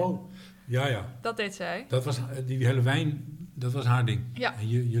wijn. Oh, ja. Dat deed zij. Dat was, die hele wijn, dat was haar ding. Ja. En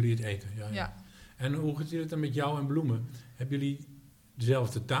jullie het eten. Ja. Ja. En hoe zit het dan met jou en bloemen? Hebben jullie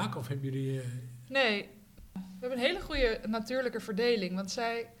dezelfde taak of hebben jullie... Nee, we hebben een hele goede natuurlijke verdeling. Want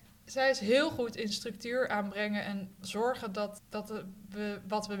zij is heel goed in structuur aanbrengen en zorgen dat we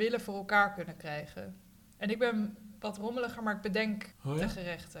wat we willen voor elkaar kunnen krijgen. En ik ben wat rommeliger, maar ik bedenk de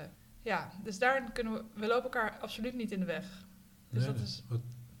gerechten. Ja, dus daarin kunnen we lopen elkaar absoluut niet in de weg. Dus dat is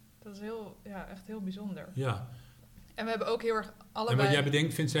echt heel bijzonder. Ja. En we hebben ook heel erg allebei... En wat jij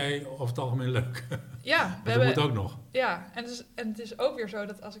bedenkt, vindt zij over het algemeen leuk? Ja. Dat moet ook nog. Ja, en het is ook weer zo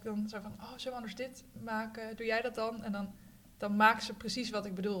dat als ik dan zo van... Oh, zullen we anders dit maken? Doe jij dat dan? En dan maakt ze precies wat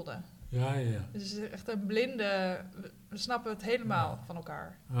ik bedoelde. Ja. Dus het is echt een blinde... We snappen het helemaal van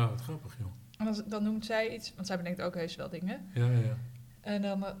elkaar. Oh, wat grappig, joh. En dan noemt zij iets... Want zij bedenkt ook heus wel dingen. Ja. En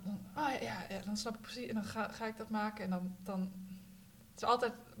dan snap ik precies... En dan ga ik dat maken. En dan het is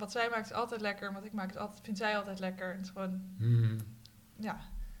altijd... Wat zij maakt is altijd lekker. Wat ik maak vindt zij altijd lekker. En het is gewoon... Ja.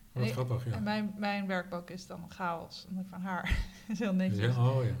 Wat grappig, ja. En mijn werkboek is dan chaos. En van haar is heel netjes.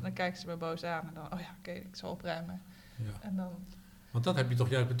 Ja. Dan kijkt ze me boos aan. En dan, oké, ik zal opruimen. Ja. En dan... Want dat heb je toch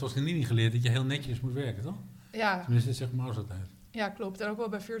juist bij Toscanini geleerd, dat je heel netjes moet werken, toch? Ja. Tenminste, zeg maar altijd. Ja, klopt. En ook wel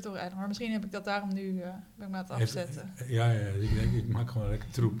bij vuurtorenrijden. Maar misschien heb ik dat daarom nu ben ik me aan het afzetten. Ja. Ik denk, ik maak gewoon lekker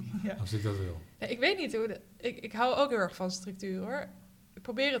troep, als ik dat wil. Ja, ik weet niet hoe... Ik hou ook heel erg van structuur, hoor. Ik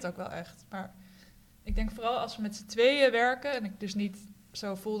probeer het ook wel echt. Maar ik denk vooral als we met z'n tweeën werken... en ik dus niet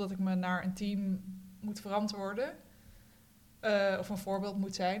zo voel dat ik me naar een team moet verantwoorden... of een voorbeeld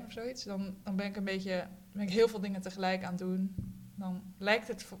moet zijn of zoiets... dan ben ik heel veel dingen tegelijk aan het doen... Dan lijkt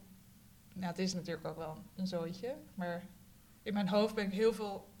het... het is natuurlijk ook wel een zooitje. Maar in mijn hoofd ben ik heel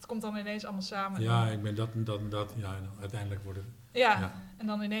veel... Het komt dan ineens allemaal samen. Ja, ik ben dat en dat en dat. Ja, en uiteindelijk wordt het... Ja, en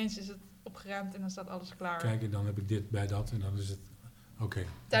dan ineens is het opgeruimd en dan staat alles klaar. Kijk, en dan heb ik dit bij dat en dan is het... Oké.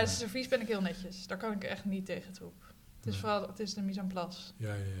 Tijdens het servies ben ik heel netjes. Daar kan ik echt niet tegen troep. Het is vooral het is de mise en place.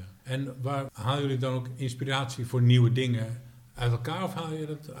 Ja. En waar halen jullie dan ook inspiratie voor nieuwe dingen... Uit elkaar of haal je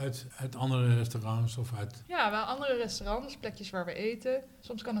dat uit andere restaurants of uit... Ja, wel andere restaurants, plekjes waar we eten.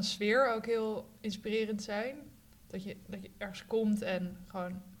 Soms kan een sfeer ook heel inspirerend zijn. Dat je ergens komt en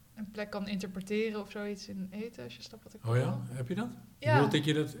gewoon een plek kan interpreteren of zoiets in eten, als je snapt wat ik bedoel. Oh ja, heb je dat? Ja. Dat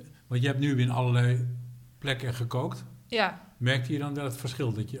je dat, want je hebt nu in allerlei plekken gekookt. Ja. Merkte je dan dat het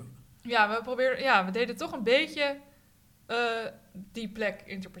verschil? Dat je... Ja, we deden toch een beetje die plek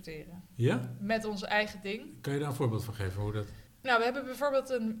interpreteren. Ja? Met ons eigen ding. Kan je daar een voorbeeld van geven? Hoe dat... Nou, we hebben bijvoorbeeld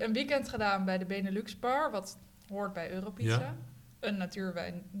een weekend gedaan bij de Benelux Bar, wat hoort bij Europizza. Ja. Een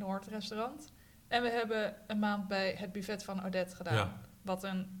Natuurwijn Noord restaurant. En we hebben een maand bij het buffet van Odette gedaan. Ja. Wat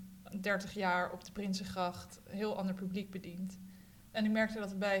een 30 jaar op de Prinsengracht een heel ander publiek bedient. En ik merkte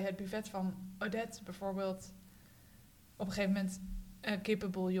dat bij het buffet van Odette bijvoorbeeld op een gegeven moment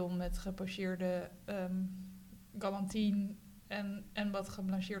kippenbouillon met gepocheerde galantine en wat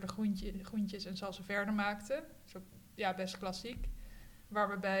geblancheerde groentjes en salsa verde maakten. Zo, ja, best klassiek. Waar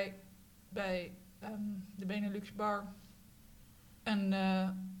we bij de Benelux Bar een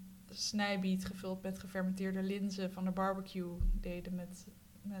snijbiet gevuld met gefermenteerde linzen van de barbecue deden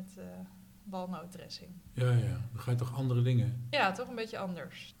met walnootdressing. Ja. Dan ga je toch andere dingen... Ja, toch een beetje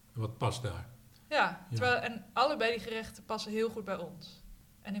anders. Wat past daar? Ja, en allebei die gerechten passen heel goed bij ons.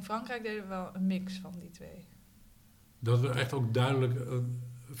 En in Frankrijk deden we wel een mix van die twee. Dat er echt ook duidelijk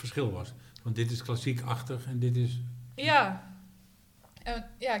verschil was. Want dit is klassiek-achtig en dit is... Ja. En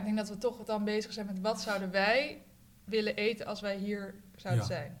ja, ik denk dat we toch dan bezig zijn met wat zouden wij willen eten als wij hier zouden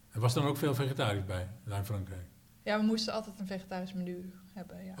zijn. Er was dan ook veel vegetarisch bij, daar in Frankrijk? Ja, we moesten altijd een vegetarisch menu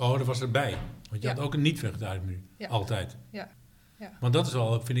hebben, ja. Oh, dat was erbij. Want je had ook een niet-vegetarisch menu. Ja. Altijd. Ja. Want dat is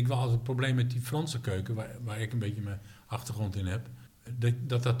wel, vind ik wel altijd het probleem met die Franse keuken, waar ik een beetje mijn achtergrond in heb.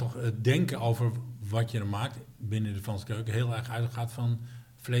 Dat toch het denken over wat je er maakt binnen de Franse keuken heel erg uitgaat van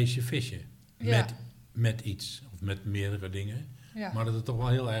vleesje, visje. Ja. Met iets, of met meerdere dingen. Ja. Maar dat het toch wel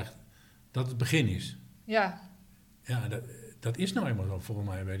heel erg, dat het begin is. Ja. Ja, dat is nou eenmaal zo volgens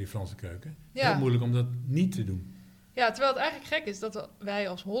mij bij die Franse keuken. Ja. Heel moeilijk om dat niet te doen. Ja, terwijl het eigenlijk gek is dat wij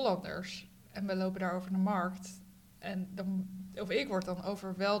als Hollanders, en we lopen daar over de markt, en ik word dan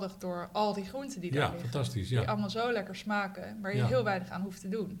overweldigd door al die groenten die daar liggen. Fantastisch, die allemaal zo lekker smaken, waar je heel weinig aan hoeft te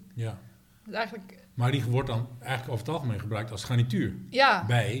doen. Ja. Dus eigenlijk, maar die wordt dan eigenlijk over het algemeen gebruikt als garnituur. Ja.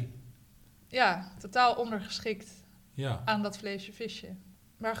 Ja, totaal ondergeschikt aan dat vleesje visje.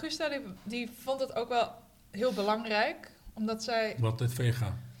 Maar Gusta die vond het ook wel heel belangrijk, omdat zij... Wat het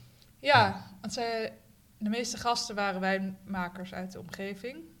vega. Ja, want de meeste gasten waren wijnmakers uit de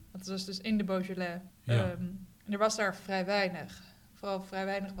omgeving. Dat was dus in de Beaujolais. Ja. Er was daar vrij weinig. Vooral vrij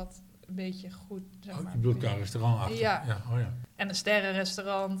weinig wat een beetje goed, zeg maar. Je bedoelt qua restaurant achter. Ja. Ja. En een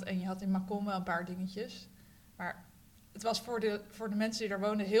sterrenrestaurant. En je had in Macon wel een paar dingetjes. Maar het was voor de mensen die daar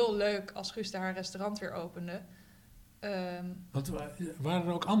woonden heel leuk als Gusta haar restaurant weer opende. Want waren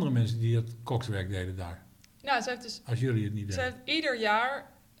er ook andere mensen die het kokswerk deden daar? Nou, ze heeft dus... Als jullie het niet deden. Ze heeft ieder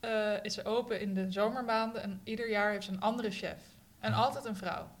jaar is ze open in de zomermaanden. En ieder jaar heeft ze een andere chef. En altijd een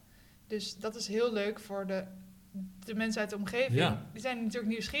vrouw. Dus dat is heel leuk voor de mensen uit de omgeving. Ja. Die zijn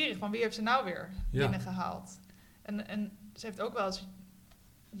natuurlijk nieuwsgierig van wie heeft ze nou weer binnengehaald. En ze heeft ook wel eens,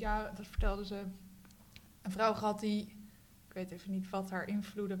 ja, dat vertelde ze, een vrouw gehad die, ik weet even niet wat haar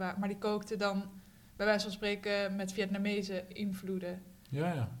invloeden waren, maar die kookte dan bij wijze van spreken met Vietnamese invloeden.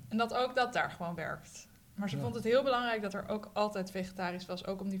 Ja. En dat daar gewoon werkt. Maar ze vond het heel belangrijk dat er ook altijd vegetarisch was,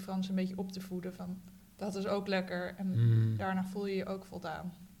 ook om die Fransen een beetje op te voeden van, dat is ook lekker en daarna voel je je ook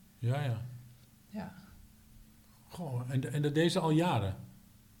voldaan. Ja. Goh, en dat deed ze al jaren?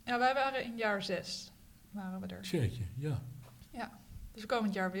 Ja, wij waren in jaar 6, waren we er. Jeetje, ja. Ja, dus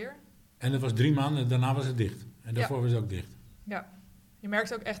komend jaar weer. En het was 3 maanden, daarna was het dicht. En daarvoor was het ook dicht. Ja, je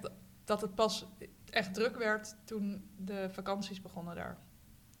merkt ook echt dat het pas echt druk werd toen de vakanties begonnen daar.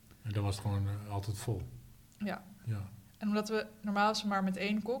 En dan was het gewoon altijd vol. Ja. Ja. En omdat we, normaal was ze maar met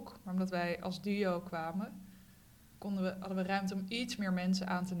 1 kok, maar omdat wij als duo kwamen, hadden we ruimte om iets meer mensen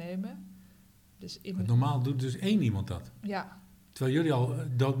aan te nemen. Dus normaal doet dus 1 iemand dat. Ja. Terwijl jullie al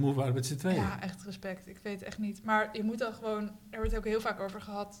doodmoe waren met z'n tweeën. Ja, echt respect. Ik weet het echt niet. Maar je moet dan gewoon, er wordt ook heel vaak over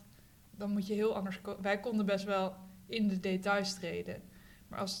gehad, dan moet je heel anders... Wij konden best wel in de details treden.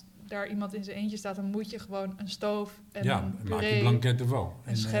 Maar als daar iemand in zijn eentje staat, dan moet je gewoon een stoof en een puree... maak je blanket de veau.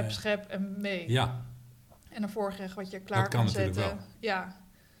 En schep en mee. Ja. En een voorgerecht wat je klaar kan zetten. Wel. Ja.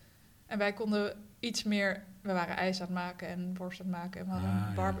 En wij konden iets meer... We waren ijs aan het maken en worst aan het maken. En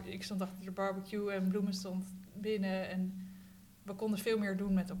we hadden ik stond achter de barbecue en Bloemen stond binnen. En we konden veel meer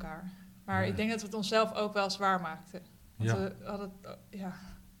doen met elkaar. Maar ik denk dat we het onszelf ook wel zwaar maakten. Want we hadden... we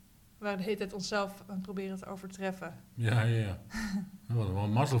waren de hele tijd onszelf aan het proberen te overtreffen. Ja. Wat wel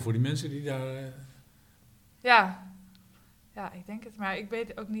een mazzel voor die mensen die daar... Ja, ik denk het. Maar ik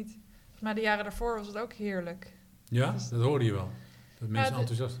weet ook niet... Maar de jaren daarvoor was het ook heerlijk. Ja, dus, dat hoorde je wel. Dat mensen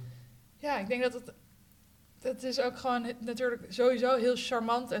enthousiast... Ja, ik denk dat het is ook gewoon natuurlijk sowieso heel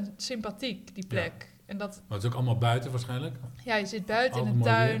charmant en sympathiek, die plek. Ja. En dat, maar het is ook allemaal buiten waarschijnlijk? Ja, je zit buiten in de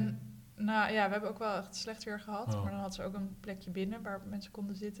tuin. Nou ja, we hebben ook wel echt slecht weer gehad. Maar dan had ze ook een plekje binnen waar mensen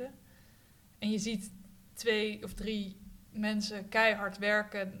konden zitten. En je ziet 2 of 3 mensen keihard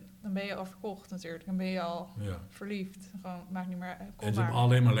werken, dan ben je al verkocht natuurlijk. Dan ben je al verliefd. Gewoon, maakt niet meer... En ze hebben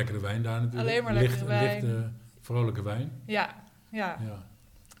alleen maar lekkere wijn daar natuurlijk. Alleen maar lekkere wijn. Lichte, vrolijke wijn.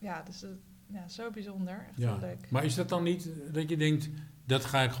 Ja, dus zo bijzonder. Echt heel leuk. Maar is dat dan niet dat je denkt, dat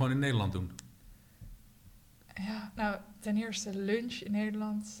ga ik gewoon in Nederland doen? Ja, nou, ten eerste lunch in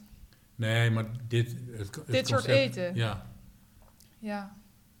Nederland. Nee, maar dit soort concept, eten. Ja. Ja.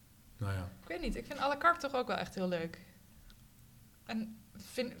 Nou ja. Ik weet niet, ik vind à la carte toch ook wel echt heel leuk. En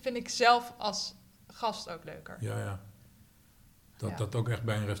vind ik zelf als gast ook leuker. Ja. Dat ook echt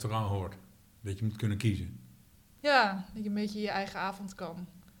bij een restaurant hoort. Dat je moet kunnen kiezen. Ja, dat je een beetje je eigen avond kan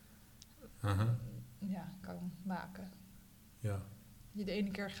maken. Ja. Je de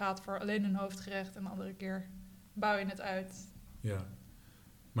ene keer gaat voor alleen een hoofdgerecht en de andere keer bouw je het uit. Ja.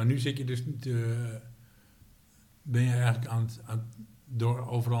 Maar nu zit je dus niet... ben je eigenlijk aan door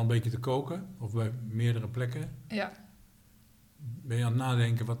overal een beetje te koken? Of bij meerdere plekken? Ja. Ben je aan het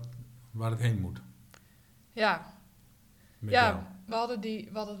nadenken waar het heen moet? Ja. Met jou? We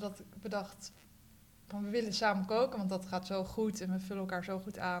hadden dat bedacht. Van we willen samen koken, want dat gaat zo goed en we vullen elkaar zo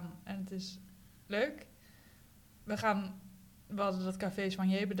goed aan. En het is leuk. We hadden dat Café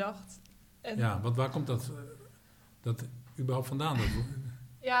Soigné bedacht. En want waar komt dat überhaupt vandaan?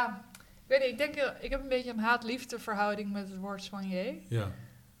 Ja, ik weet niet. Ik heb een beetje een haat-liefde verhouding met het woord soigné. Ja.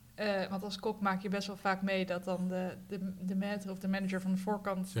 Want als kok maak je best wel vaak mee dat dan de maître of de manager van de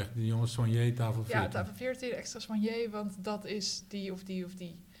voorkant... Zegt die jongens soigné, tafel 14. Ja, tafel 14, extra soigné, want dat is die of die of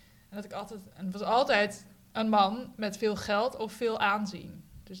die. En het was altijd een man met veel geld of veel aanzien.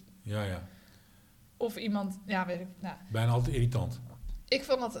 Dus, ja. Of iemand, weet ik. Nou. Bijna altijd irritant. Ik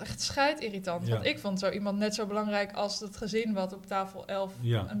vond dat echt scheidirritant. Want ik vond zo iemand net zo belangrijk als het gezin wat op tafel 11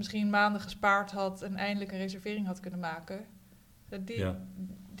 en misschien maanden gespaard had en eindelijk een reservering had kunnen maken.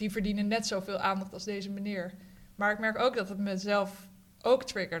 Die verdienen net zoveel aandacht als deze meneer. Maar ik merk ook dat het mezelf ook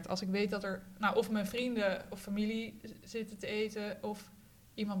triggert. Als ik weet dat er of mijn vrienden of familie zitten te eten of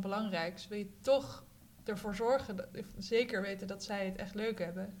iemand belangrijks, wil je toch ervoor zorgen, zeker weten dat zij het echt leuk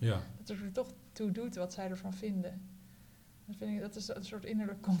hebben. Ja. Dat er toch toe doet wat zij ervan vinden. Dat is een soort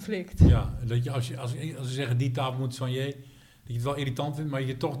innerlijk conflict. Ja, dat je als ze zeggen die tafel moet soigné, dat je het wel irritant vindt, maar je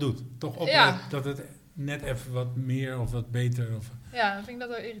het toch doet. Toch oplet dat het net even wat meer of wat beter. Of... Ja, dan vind ik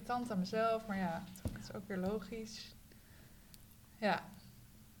dat wel irritant aan mezelf, maar het is ook weer logisch. Ja,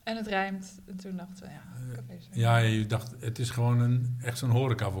 en het rijmt. En toen dachten we, je dacht, het is gewoon echt zo'n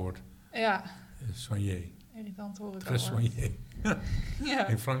horecawoord. Ja. Soigné. Irritant horecawoord. Tres soigné. Ja.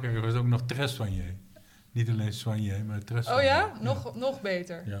 In Frankrijk was het ook nog tres soigné. Niet alleen soigné, maar tres soigné. Oh ja? Nog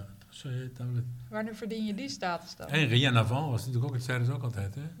beter. Ja. Wanneer verdien je die status dan? En rien avant was natuurlijk ook, het zeiden ze ook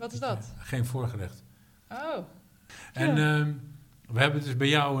altijd. Hè? Wat is dat? Geen voorgerecht. Oh. En we hebben dus bij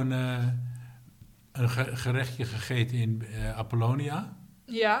jou een gerechtje gegeten in Apollonia.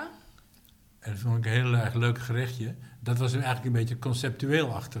 Ja. En dat vond ik een heel erg leuk gerechtje. Dat was eigenlijk een beetje een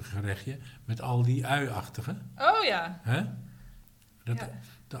conceptueel-achtig gerechtje. Met al die ui-achtige. Oh ja. Hè?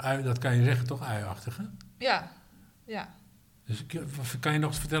 Dat kan je zeggen, toch ui-achtige? Ja. Dus kan je nog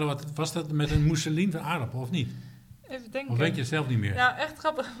eens vertellen, was dat met een mousseline van aardappel of niet? Even denken. Of weet je het zelf niet meer? Nou, echt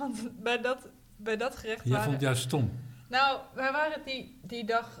grappig, want bij dat gerecht Jij vond het juist stom. Nou, wij waren die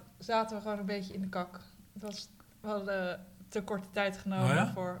dag, zaten we gewoon een beetje in de kak. We hadden te korte tijd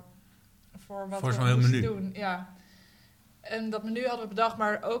genomen voor wat we moesten doen. Ja. En dat menu hadden we bedacht,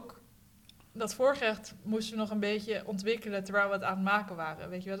 maar ook dat voorgerecht moesten we nog een beetje ontwikkelen terwijl we het aan het maken waren.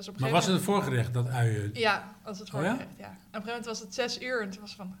 Weet je wel? Dus op maar was het voorgerecht, dat uien? Ja, was het voorgerecht, ja. En op een gegeven moment was het 6 uur en toen was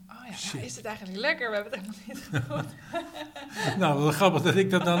het van, is dit eigenlijk lekker? We hebben het helemaal niet gevoeld. Nou, wat grappig dat ik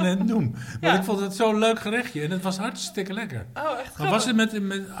dat dan net noem. Want ik vond het zo'n leuk gerechtje en het was hartstikke lekker. Oh, echt grappig. Maar was het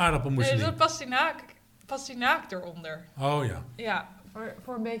met aardappelmousseline? Nee, dat pastinaak eronder. Oh ja. Ja,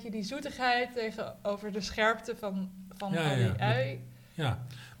 voor een beetje die zoetigheid tegenover de scherpte van al die ui. Ja,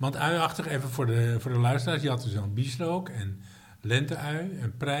 want ui-achtig, even voor de luisteraars, je had dus dan bieslook en lente-ui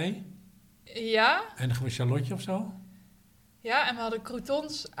en prei. Ja. En een charlotte of zo. Ja, en we hadden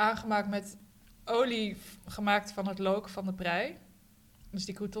croutons aangemaakt met olie gemaakt van het look van de prei. Dus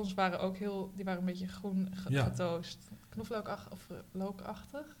die croutons waren ook die waren een beetje groen getoost. Knoflookachtig of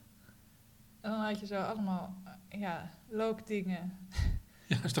lookachtig. En dan had je zo allemaal, lookdingen.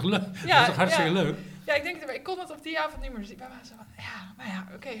 Ja, is toch leuk? Ja, dat is toch hartstikke leuk? Ja, ik kon het op die avond niet meer zien. Maar we zo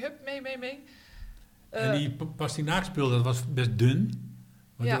van, oké, hup, mee. En die pastinaakspul, dat was best dun,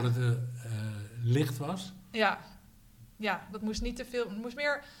 waardoor het licht was. Ja, dat moest niet te veel. Het moest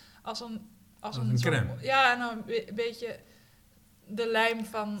meer als een crème. Ja, en dan een beetje de lijm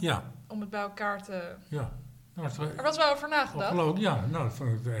van om het bij elkaar te. Ja. Er was wel over nagedacht. Ja, dat vond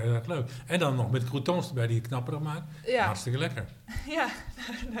ik heel erg leuk. En dan nog met croutons erbij die je knapperig maakt. Ja. Hartstikke lekker. Ja,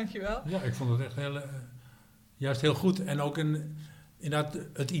 dankjewel. Ja, ik vond het echt juist heel goed. En ook inderdaad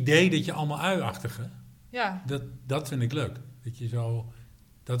het idee dat je allemaal ui-achtige... Ja. Dat vind ik leuk.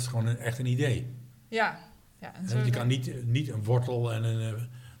 Dat is gewoon echt een idee. Ja. En je kan niet een wortel en een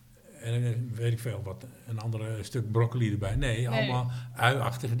weet ik veel wat, een andere stuk broccoli erbij. Nee, allemaal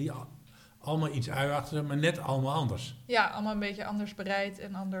ui-achtige, die allemaal iets ui-achtige, maar net allemaal anders. Ja, allemaal een beetje anders bereid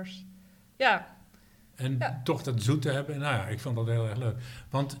en anders. Ja. En toch dat zoete hebben. Nou ja, ik vond dat heel erg leuk.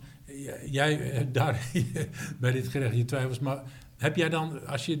 Want jij daar bij dit gerecht je twijfels, maar heb jij dan,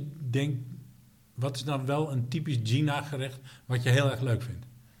 als je denkt, wat is dan wel een typisch Gina gerecht wat je heel erg leuk vindt?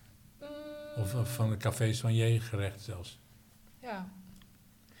 Of van het Café Soigné gerecht zelfs. Ja.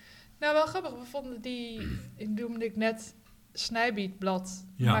 Nou, wel grappig. We vonden ik noemde net snijbietblad.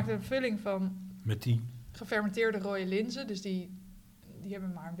 We maakten een vulling van met die gefermenteerde rode linzen. Dus die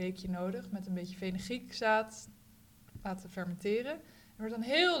hebben maar een weekje nodig. Met een beetje fenugreekzaad laten fermenteren. En wordt dan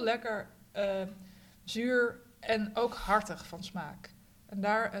heel lekker zuur en ook hartig van smaak. En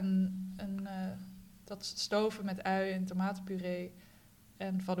daar dat stoven met ui en tomatenpuree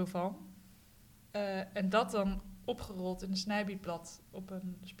en van en dat dan opgerold in een snijbietblad op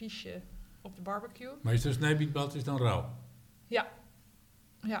een spiesje op de barbecue. Maar is dat snijbietblad is dan rauw? Ja.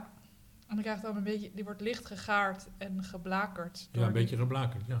 En dan krijg je dan een beetje, die wordt licht gegaard en geblakerd. Ja, een beetje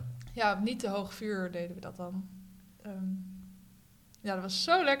geblakerd, ja. Ja, op niet te hoog vuur deden we dat dan. Dat was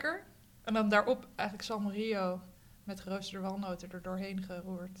zo lekker. En dan daarop eigenlijk salmorejo met geroosterde walnoten er doorheen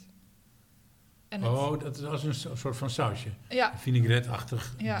geroerd. En dat is als een soort van sausje. Ja.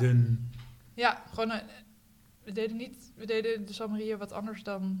 Vinaigrette-achtig, dun. Ja, gewoon we deden de salmorejo wat anders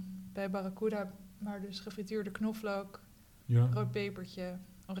dan bij barracuda, maar dus gefrituurde knoflook, rood pepertje,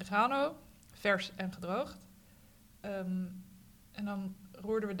 oregano, vers en gedroogd. En dan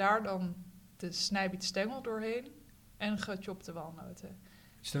roerden we daar dan de snijbietstengel doorheen en gechopte walnoten.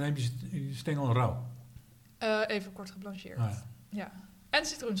 Dus dan heb je de stengel rauw? Even kort geblancheerd. Ja. En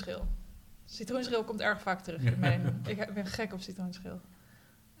citroenschil. Citroenschil komt erg vaak terug in mijn... Ik ben gek op citroenschil.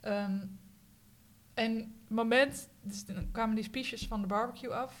 En het moment... Dus dan kwamen die spiesjes van de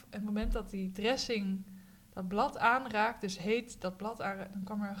barbecue af. En het moment dat die dressing dat blad aanraakt, dus heet dat blad aanraakt, dan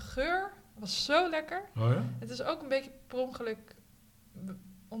kwam er een geur. Dat was zo lekker. Oh ja? Het is ook een beetje per ongeluk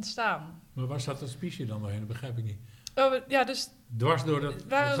ontstaan. Maar waar staat dat spiesje dan doorheen? Dat begrijp ik niet. Dus... Dwars door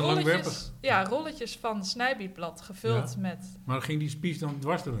dat langwerpig... Ja, rolletjes van snijbietblad gevuld met... Maar ging die spies dan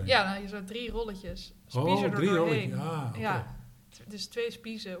dwars doorheen? Ja, nou, je zo 3 rolletjes. Spiezen 3 rolletjes. Okay. Ja, dus 2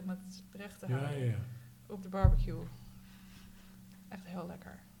 spiezen om het recht te houden. Ja. Op de barbecue. Echt heel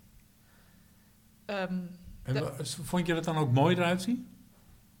lekker. Vond je dat dan ook mooi eruit zien?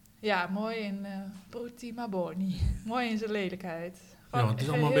 Ja, mooi in brutti ma boni. Mooi in zijn lelijkheid. Want het is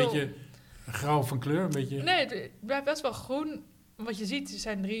allemaal een beetje grauw van kleur. Een beetje... Nee, het blijft best wel groen. Wat je ziet,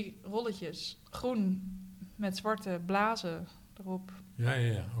 zijn 3 rolletjes. Groen met zwarte blazen erop.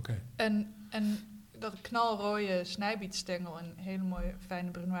 Ja, oké. En dat knalrode snijbietstengel en hele mooie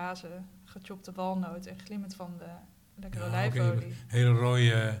fijne brunoise, gechopte walnoot en glimmend van de lekkere olijfolie. Okay. Hele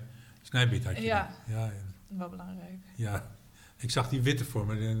rode snijbiet had je. Ja, wel belangrijk. Ja, ik zag die witte voor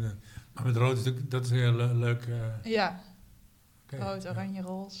me. Maar met rood is dat is heel leuk. Rood, oranje,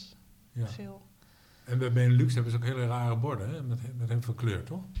 roze, geel. En bij Benelux hebben ze ook hele rare borden, hè? Met heel veel kleur,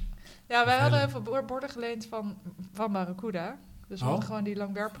 toch? Ja, wij hadden heel veel borden geleend van barracuda. Dus we hadden gewoon die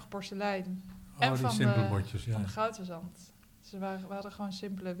langwerpige porselein. En die simpele bordjes, van de goudenzand. Dus we hadden gewoon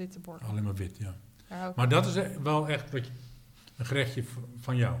simpele witte borden. Alleen maar wit, ja. Maar dat is wel echt een gerechtje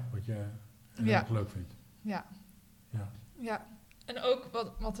van jou, wat je heel erg leuk vindt. Ja. En ook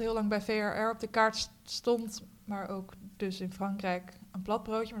wat heel lang bij VRR op de kaart stond, maar ook dus in Frankrijk een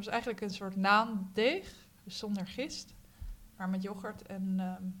platbroodje. Maar het is eigenlijk een soort naandeeg, dus zonder gist, maar met yoghurt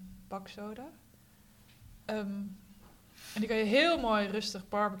en baksoda. En die kan je heel mooi rustig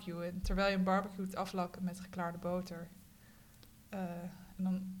barbecuen, terwijl je een barbecue aflakken met geklaarde boter. En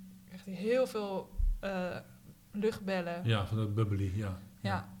dan krijgt hij heel veel luchtbellen. Ja, van dat bubbly,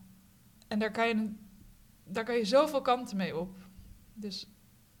 ja. En daar kan je zoveel kanten mee op. Dus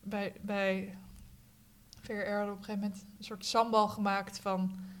bij VRR hadden op een gegeven moment een soort sambal gemaakt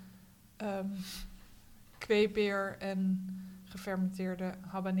van kweepeer en gefermenteerde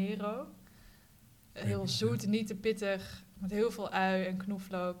habanero. Heel zoet, niet te pittig, met heel veel ui en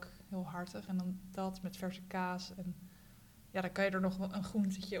knoflook, heel hartig. En dan dat met verse kaas. En ja, dan kan je er nog een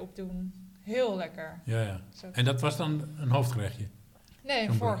groentetje op doen. Heel lekker. Ja. En dat was dan een hoofdgerechtje? Nee,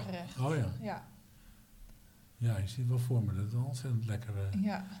 een voorgerecht. Oh ja. Ja, je ziet het wel voor me. Dat is wel ontzettend lekker.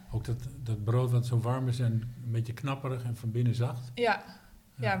 Ja. Ook dat brood wat zo warm is en een beetje knapperig en van binnen zacht.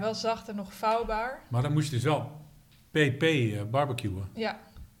 Ja, wel zacht en nog vouwbaar. Maar dan moest je dus wel pp barbecuen. Ja.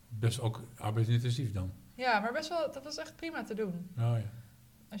 Best ook arbeidsintensief dan. Ja, maar dat was echt prima te doen. Oh ja.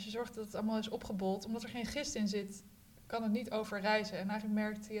 Als je zorgt dat het allemaal is opgebold, omdat er geen gist in zit, kan het niet overrijzen. En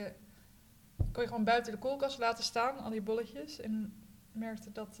eigenlijk kon je gewoon buiten de koelkast laten staan, al die bolletjes. En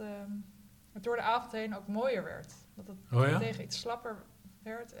merkte dat het door de avond heen ook mooier werd. Dat het tegen iets slapper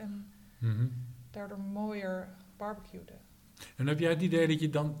werd en daardoor mooier barbecuede. En heb jij het idee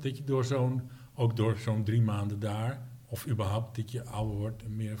dat je door zo'n 3 maanden daar, of überhaupt dat je ouder wordt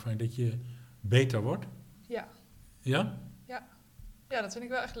en meer van dat je beter wordt? Ja. Ja? Ja, dat vind ik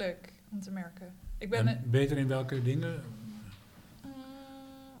wel echt leuk om te merken. Beter in welke dingen?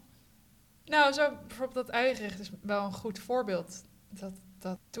 Nou, zo bijvoorbeeld dat uiengericht is wel een goed voorbeeld.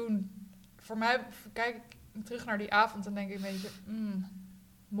 Dat toen, voor mij kijk ik terug naar die avond en denk ik een beetje,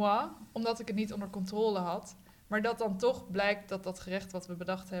 moi, omdat ik het niet onder controle had. Maar dat dan toch blijkt dat gerecht wat we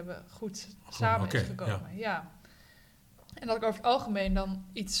bedacht hebben goed samen is gekomen. Ja. En dat ik over het algemeen dan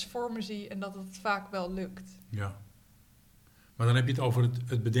iets voor me zie en dat het vaak wel lukt. Ja. Maar dan heb je het over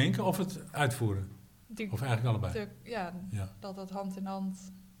het bedenken of het uitvoeren? Of eigenlijk allebei? Dat hand in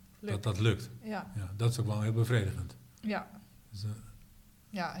hand lukt. Dat lukt? Ja. Dat is ook wel heel bevredigend. Ja. Dus,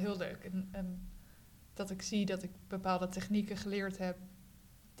 ja, heel leuk. En dat ik zie dat ik bepaalde technieken geleerd heb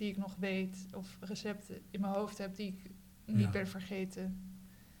die ik nog weet. Of recepten in mijn hoofd heb die ik niet ben vergeten.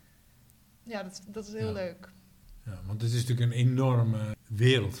 Ja, dat is heel leuk. Ja, want het is natuurlijk een enorme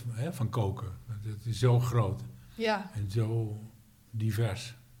wereld van koken. Het is zo groot. Ja. En zo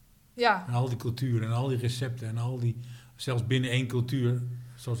divers. Ja. En al die culturen en al die recepten en al die... Zelfs binnen één cultuur,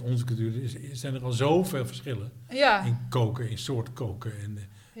 zoals onze cultuur, zijn er al zoveel verschillen. Ja. In koken, in soort koken. En,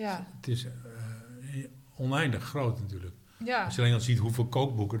 het is oneindig groot natuurlijk. Ja. Als je alleen al ziet hoeveel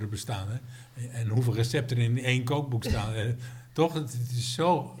kookboeken er bestaan. Hè, en hoeveel recepten er in één kookboek staan. Toch? Het is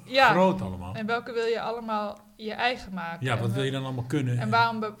zo groot allemaal. En welke wil je allemaal je eigen maken? Ja, wat wil je dan allemaal kunnen? En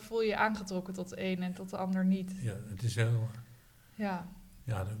waarom voel je je aangetrokken tot de een en tot de ander niet? Ja, het is heel... Ja.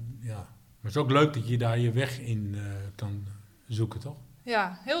 Ja. Maar het is ook leuk dat je daar je weg in kan zoeken, toch?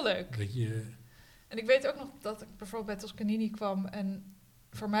 Ja, heel leuk. Dat je... En ik weet ook nog dat ik bijvoorbeeld bij Toscanini kwam en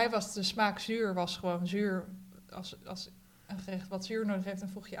voor mij was de smaak zuur, was gewoon zuur. Als een gerecht wat zuur nodig heeft, dan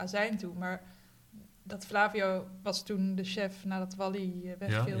voeg je azijn toe. Maar dat Flavio was toen de chef nadat Wally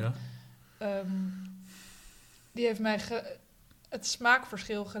wegviel. Ja. Die heeft mij het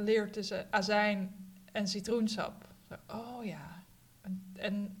smaakverschil geleerd tussen azijn en citroensap. Oh ja.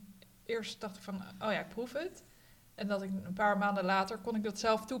 En eerst dacht ik van, oh ja, ik proef het. En dat ik een paar maanden later kon ik dat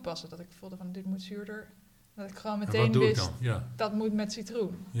zelf toepassen. Dat ik voelde van, dit moet zuurder. Dat ik gewoon meteen wist, dat moet met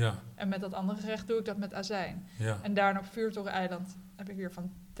citroen. Ja. En met dat andere gerecht doe ik dat met azijn. Ja. En daarna op Vuurtoren-eiland heb ik weer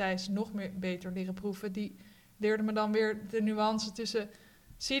van Thijs nog beter leren proeven. Die leerde me dan weer de nuance tussen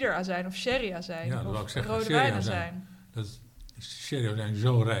ciderazijn of sherryazijn of rode wijnazijn. Sherryazijn is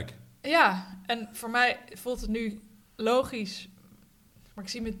zo rijk. Ja, en voor mij voelt het nu logisch. Maar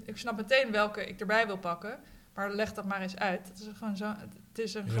ik snap meteen welke ik erbij wil pakken. Maar leg dat maar eens uit. Het is gewoon zo. Het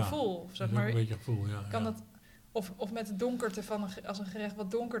is een gevoel. Zeg maar. Een beetje gevoel, ja. Kan dat, of met de donkerte van als een gerecht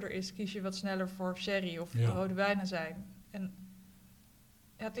wat donkerder is, kies je wat sneller voor sherry of rode wijnazijn. En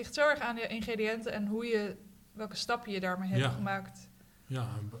het ligt zo erg aan de ingrediënten en welke stappen je daarmee hebt gemaakt. Ja,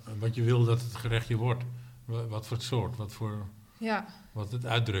 wat je wil dat het gerechtje wordt. Wat voor het soort, wat het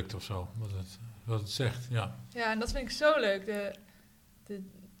uitdrukt of zo. Wat het zegt, ja. Ja, en dat vind ik zo leuk.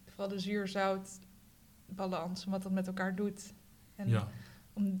 Vooral de zuur-zout balans, wat dat met elkaar doet. En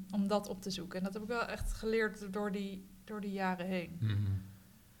om dat op te zoeken. En dat heb ik wel echt geleerd door die jaren heen. Mm-hmm.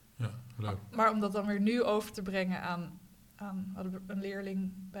 Ja, leuk. Maar om dat dan weer nu over te brengen aan we hadden een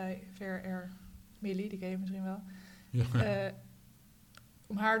leerling bij VRR, Millie, die ken je misschien wel. Ja.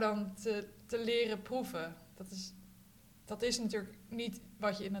 Om haar dan te leren proeven. Dat is natuurlijk niet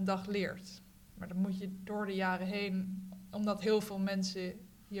wat je in een dag leert. Maar dat moet je door de jaren heen, omdat heel veel mensen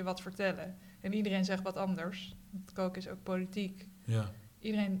je wat vertellen. En iedereen zegt wat anders. Want koken is ook politiek. Ja.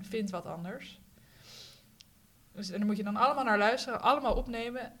 Iedereen vindt wat anders. Dus, en dan moet je dan allemaal naar luisteren, allemaal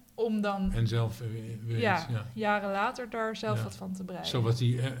opnemen, om dan... En zelf jaren later daar zelf wat van te breien. Zo was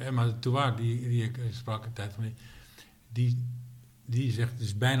die Emma Touac, die ik sprak een tijd van, die zegt,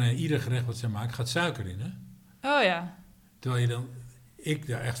 dus bijna ieder gerecht wat zij maakt, gaat suiker in, hè? Oh ja. Terwijl ik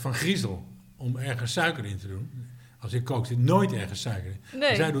daar echt van griezel om ergens suiker in te doen. Als ik kook, zit nooit ergens suiker in.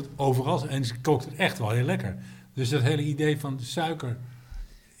 Nee. Zij doet overal, en ze kookt het echt wel heel lekker. Dus dat hele idee van suiker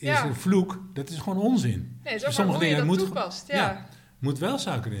is een vloek, dat is gewoon onzin. Nee, het is ook hoe je dat toepast. Ja, moet wel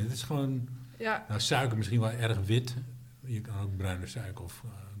suiker in. Het is gewoon Ja. Nou, suiker misschien wel erg wit. Je kan ook bruine suiker of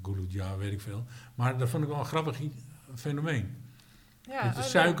gouloudia, weet ik veel. Maar dat vond ik wel een grappig fenomeen. Ja, dat je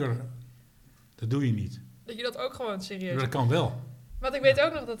suiker, dat doe je niet. Dat je dat ook gewoon serieus... Maar dat kan wel. Want ik weet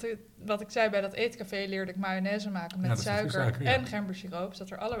ook nog wat ik zei bij dat eetcafé, leerde ik mayonaise maken met suiker en gembersiroop. Zat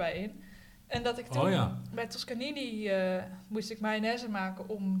er allebei in. En dat ik toen bij Toscanini moest ik mayonaise maken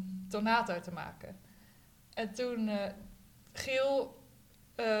om tonato te maken. En toen Giel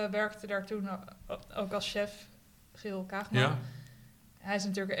werkte daar toen ook als chef, Giel Kaagman. Ja. Hij is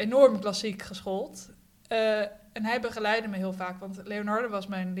natuurlijk enorm klassiek geschoold. En hij begeleidde me heel vaak, want Leonardo was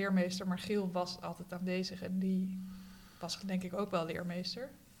mijn leermeester, maar Giel was altijd aanwezig en die was denk ik ook wel leermeester.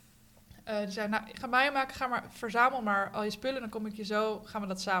 Die zei, nou, ga mayo maken, ga maar, verzamel maar al je spullen, dan kom ik je zo, gaan we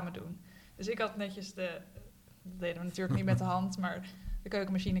dat samen doen. Dus ik had netjes dat deden we natuurlijk niet met de hand, maar de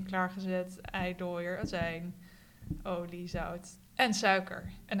keukenmachine klaargezet, eidooier, azijn, olie, zout en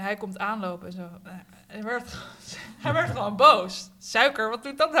suiker. En hij komt aanlopen en zo. Hij werd gewoon boos. Suiker, wat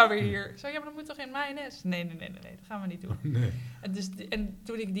doet dat nou weer hier? Ik zei, ja, maar dat moet toch in mayonaise? Nee, dat gaan we niet doen. Nee. En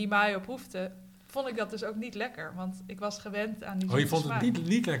toen ik die mayo proefde, vond ik dat dus ook niet lekker. Want ik was gewend aan die zoete je vond smaak. Het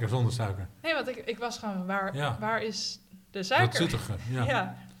niet lekker zonder suiker? Nee, want ik was gewoon, waar is de suiker? Dat zoetige,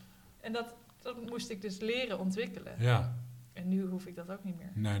 ja. En dat moest ik dus leren ontwikkelen. Ja. En nu hoef ik dat ook niet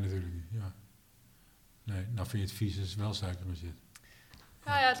meer. Nee, natuurlijk niet, ja. Nee, nou vind je het vies als er wel suiker in zit.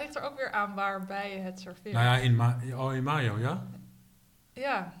 Nou ja, het ligt er ook weer aan waarbij je het serveert. Nou ja, in mayo, ja?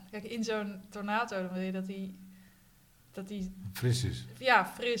 Ja, kijk, in zo'n tonato dan wil je dat die fris is. Ja,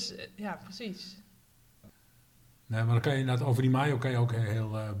 fris. Ja, precies. Nee, maar dan kan je over die mayo kan je ook een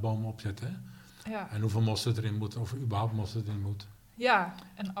heel boom opzetten, hè? Ja. En hoeveel mosterd erin moet, of überhaupt mosterd erin moet. Ja,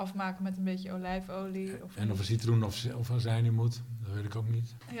 en afmaken met een beetje olijfolie. En of er citroen of azijn in moet, dat weet ik ook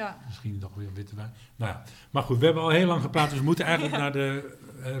niet. Ja. Misschien nog weer witte wijn. Nou ja, maar goed, we hebben al heel lang gepraat, dus we moeten eigenlijk naar de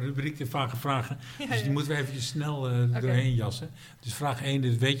rubriek de vage vragen. Dus die moeten we eventjes snel doorheen jassen. Dus vraag 1,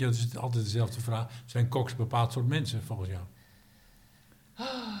 dit weet je, dat is altijd dezelfde vraag. Zijn koks een bepaald soort mensen volgens jou?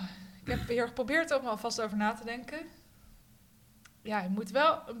 Ik heb hier geprobeerd om alvast over na te denken. Ja, je moet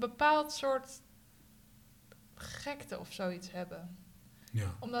wel een bepaald soort gekte of zoiets hebben.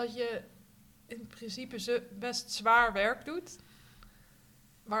 Ja. Omdat je in principe best zwaar werk doet.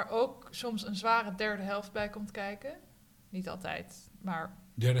 Waar ook soms een zware derde helft bij komt kijken. Niet altijd, maar...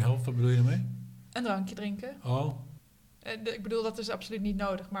 Derde helft, wat bedoel je ermee? Een drankje drinken. Oh. Ik bedoel, dat is absoluut niet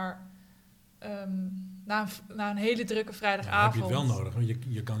nodig, maar... na een hele drukke vrijdagavond... heb je het wel nodig, want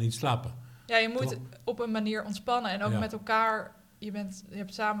je kan niet slapen. Ja, je moet op een manier ontspannen en ook met elkaar... Je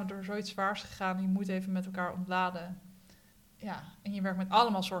hebt samen door zoiets zwaars gegaan, je moet even met elkaar ontladen. Ja, en je werkt met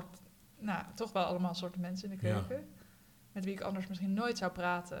allemaal toch wel allemaal soorten mensen in de keuken. Ja. Met wie ik anders misschien nooit zou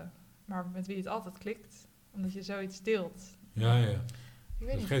praten, maar met wie het altijd klikt. Omdat je zoiets deelt. Ja.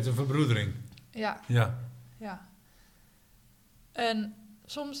 Het geeft een verbroedering. Ja. En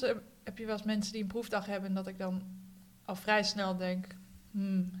soms heb je wel eens mensen die een proefdag hebben en dat ik dan al vrij snel denk...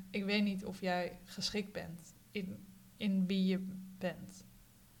 ik weet niet of jij geschikt bent in wie je bent.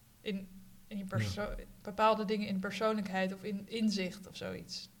 In je bepaalde dingen in persoonlijkheid of in inzicht of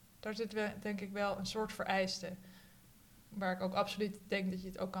zoiets. Daar zit denk ik wel een soort vereiste. Waar ik ook absoluut denk dat je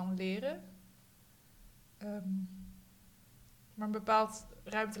het ook kan leren. Maar een bepaald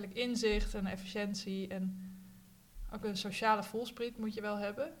ruimtelijk inzicht en efficiëntie en ook een sociale voelspriet moet je wel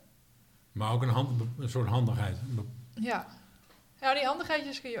hebben. Maar ook een soort handigheid. Ja, die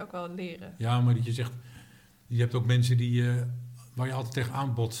handigheidjes kun je ook wel leren. Ja, maar dat je zegt, je hebt ook mensen waar je altijd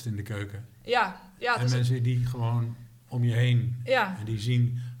tegenaan botst in de keuken. Ja. En mensen die gewoon om je heen. Ja. En die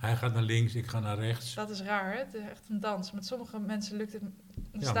zien, hij gaat naar links, ik ga naar rechts. Dat is raar, hè? Het is echt een dans. Met sommige mensen lukt het,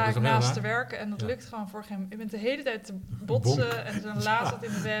 dan sta ik naast te werken en dat lukt gewoon voor geen... Je bent de hele tijd te botsen en zo'n la zit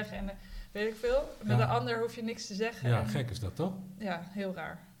in de weg en weet ik veel. Met de ander hoef je niks te zeggen. Ja, gek is dat toch? Ja, heel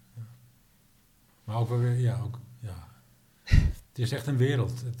raar. Ja. Maar ook wel weer, Het is echt een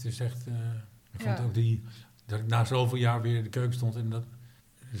wereld. Het is echt... ik vond ook dat ik na zoveel jaar weer in de keuken stond en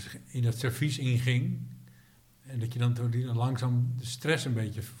in dat servies inging. En dat je dan langzaam de stress een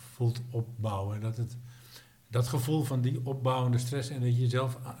beetje voelt opbouwen. En dat gevoel van die opbouwende stress en dat je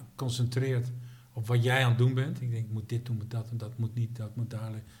jezelf concentreert op wat jij aan het doen bent. Ik denk, ik moet dit doen, moet dat en dat moet niet, dat moet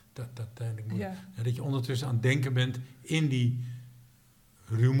daar. En dat je ondertussen aan het denken bent in die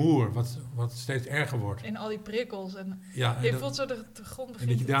rumoer, wat steeds erger wordt. In al die prikkels. En je voelt zo de grond begint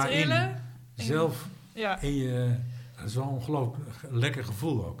en dat je te daarin trillen. Zelf in je... Dat is wel een ongelooflijk lekker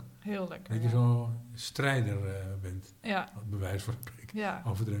gevoel ook. Heel lekker, dat je zo strijder bent. Ja. Bewijs voor de prik. Ja.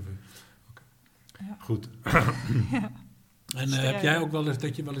 Overdreven. Okay. Ja. Goed. En heb jij ook wel eens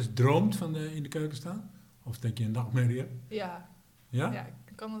dat je wel eens droomt van in de keuken staan? Of dat je een nachtmerrie hebt? Ja. Ja? Ja, ik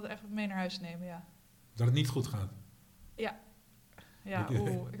Ik kan het echt mee naar huis nemen, ja. Dat het niet goed gaat? Ja,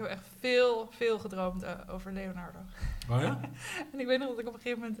 ik heb echt veel gedroomd over Leonardo. Oh ja? En ik weet nog dat ik op een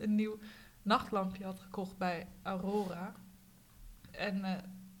gegeven moment een nieuw nachtlampje had gekocht bij Aurora. En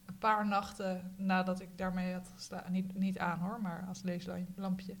een paar nachten nadat ik daarmee had geslapen, niet aan hoor, maar als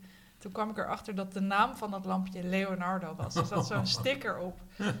leeslampje. Toen kwam ik erachter dat de naam van dat lampje Leonardo was. Er zat zo'n sticker op.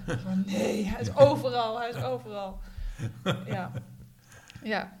 Van, nee, hij is overal.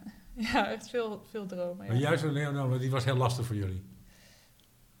 Ja, echt veel dromen. Ja. Maar juist Leonardo, die was heel lastig voor jullie.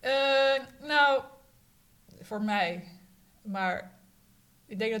 Nou, voor mij. Maar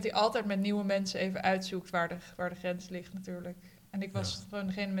ik denk dat hij altijd met nieuwe mensen even uitzoekt waar de grens ligt natuurlijk. En ik was gewoon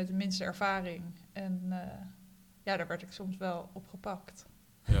degene met de minste ervaring. En daar werd ik soms wel op gepakt.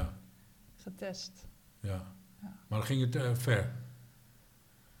 Ja. Getest. Ja. Maar dan ging het ver.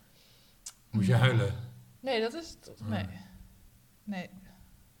 Moest je huilen? Nee, dat is... Nee.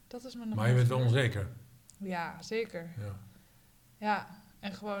 Dat is me nog. Maar je bent wel onzeker? Ja, zeker. Ja. Ja,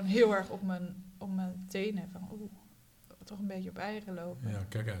 en gewoon heel erg op mijn tenen. Van toch een beetje op eieren lopen. Ja,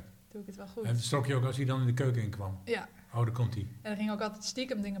 kijk uit. Doe ik het wel goed. En schrok je ook als hij dan in de keuken inkwam? Ja. Oh, daar komt hij. En dan ging ik ook altijd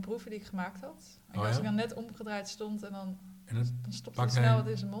stiekem dingen proeven die ik gemaakt had. En als ik dan net omgedraaid stond en dan stopte hij snel wat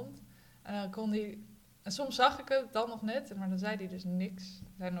in zijn mond. En dan kon hij... En soms zag ik het dan nog net, maar dan zei hij dus niks.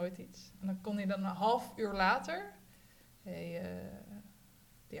 Hij zei nooit iets. En dan kon hij dan een half uur later...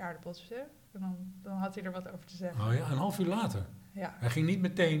 die aardappeltjes, hè? En dan had hij er wat over te zeggen. Oh ja, een half uur later? Ja. Hij ging niet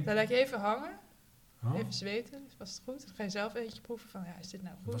meteen... Dan laat je even hangen, Oh. even zweten, was het goed? Dan ga je zelf eentje proeven van, is dit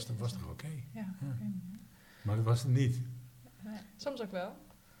nou goed? Dat was toch oké? Ja. Maar dat was het niet? Nee, soms ook wel.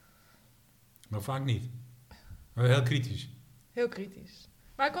 Maar vaak niet? Maar heel kritisch? Heel kritisch.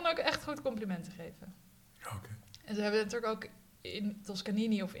 Maar ik kon ook echt goed complimenten geven. Oké. En ze hebben natuurlijk ook in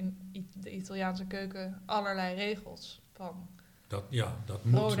Toscanini of in de Italiaanse keuken allerlei regels van... Dat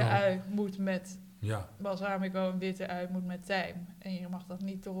moet rode zo. ui moet met Ja. balsamico en witte ui moet met tijm. En je mag dat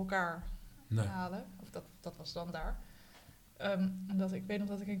niet door elkaar halen. Of dat was dan daar. Ik weet nog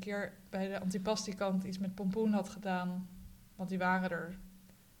dat ik een keer bij de antipasti-kant iets met pompoen had gedaan. Want die waren er.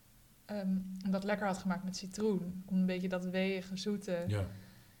 En dat lekker had gemaakt met citroen. Om een beetje dat weeige, zoete... Ja.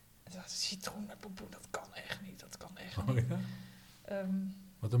 En toen dacht ik, citroen met pompoen, dat kan echt niet. Oh, ja?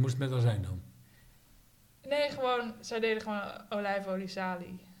 Wat moest het met haar zijn dan? Nee, zij deden gewoon olijfolie,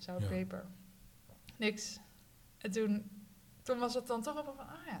 salie, zout, peper. Niks. En toen was het dan toch wel van,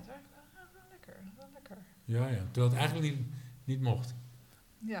 het is eigenlijk wel lekker. Ja. Terwijl het eigenlijk niet mocht.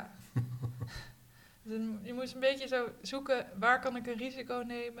 Ja. Dus je moest een beetje zo zoeken, waar kan ik een risico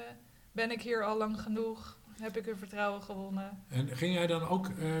nemen? Ben ik hier al lang genoeg? Heb ik er vertrouwen gewonnen? En ging jij dan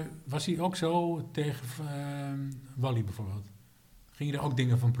ook, was hij ook zo tegen Wally bijvoorbeeld? Ging je er ook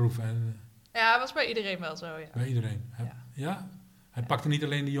dingen van proeven? Ja, was bij iedereen wel zo, ja. Bij iedereen? Ja? Hij pakte niet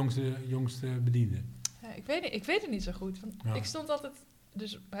alleen de jongste bediende? Ja, ik weet het niet zo goed. Want ik stond altijd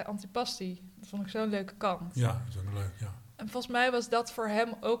dus bij antipasti. Dat vond ik zo'n leuke kant. Ja, dat is ook leuk, ja. En volgens mij was dat voor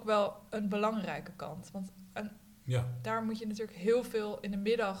hem ook wel een belangrijke kant. Want daar moet je natuurlijk heel veel in de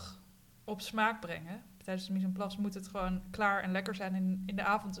middag op smaak brengen. Tijdens de mise en place moet het gewoon klaar en lekker zijn in de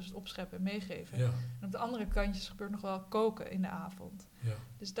avond. Dus het opscheppen en meegeven. Ja. En op de andere kantjes gebeurt nog wel koken in de avond. Ja.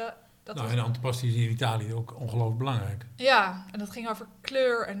 Dus dat en de antipasti is in Italië ook ongelooflijk belangrijk. Ja, en dat ging over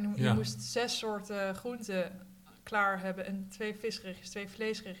kleur. En je moest 6 soorten groenten klaar hebben. En 2 visgerechtjes, 2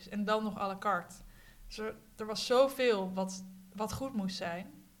 vleesgerechtjes. En dan nog à la carte. Dus er was zoveel wat goed moest zijn.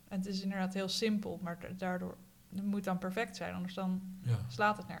 En het is inderdaad heel simpel. Maar daardoor het moet dan perfect zijn. Anders dan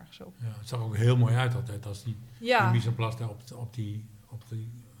slaat het nergens op. Ja, het zag ook heel mooi uit altijd. Als die mise en place op die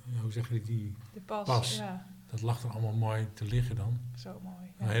hoe zeg je die de pas. Dat lag er allemaal mooi te liggen dan. Zo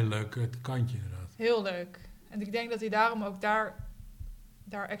mooi. Een heel leuk kantje inderdaad. Heel leuk. En ik denk dat hij daarom ook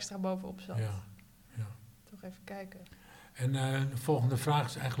daar extra bovenop zat. Ja. Toch even kijken. En de volgende vraag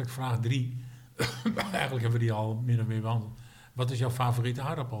is eigenlijk vraag 3. Eigenlijk hebben we die al min of meer behandeld. Wat is jouw favoriete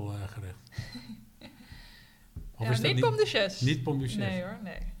aardappelgerecht? Of is niet pomme de chess. Niet pomme de chess. Nee hoor,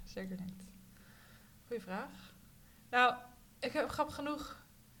 nee. Zeker niet. Goeie vraag. Nou, ik heb grappig genoeg...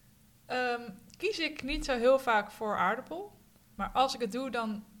 kies ik niet zo heel vaak voor aardappel. Maar als ik het doe,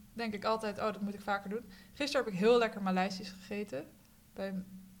 dan denk ik altijd... dat moet ik vaker doen. Gisteren heb ik heel lekker Maleisisch gegeten. Bij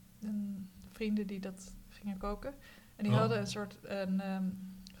vrienden die dat gingen koken. En die hadden een soort... een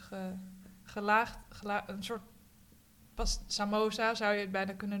soort samosa, zou je het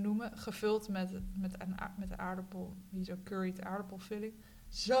bijna kunnen noemen. Gevuld met de aardappel. Die zo curried aardappelvulling.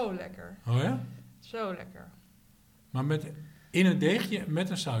 Zo lekker. Oh ja? Zo lekker. Maar in een deegje met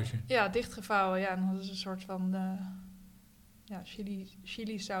een sausje? Ja, dichtgevouwen. Ja, en dan hadden ze een soort van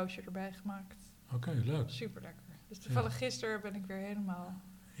chili sausje erbij gemaakt. Oké, leuk. Super lekker. Dus toevallig gisteren ben ik weer helemaal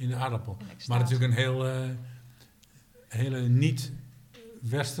in de aardappel. in extase. Maar natuurlijk een hele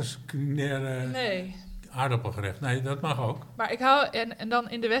niet-westers culinaire aardappelgerecht. Nee, dat mag ook. Maar ik hou... En dan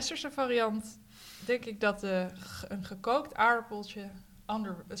in de westerse variant denk ik dat een gekookt aardappeltje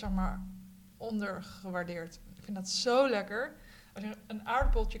ondergewaardeerd. Ik vind dat zo lekker. Als je een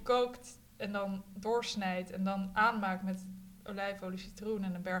aardappeltje kookt en dan doorsnijdt en dan aanmaakt met olijfolie, citroen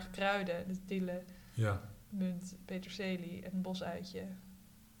en een berg kruiden. Dus dielen, munt, peterselie en een bosuitje.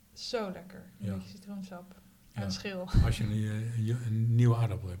 Zo lekker. Een beetje citroensap en een schil. Als je een nieuwe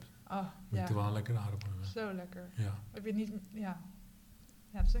aardappel hebt. Moet je wel een lekkere aardappel hebben. Zo lekker. Ja. Heb je niet... Ja,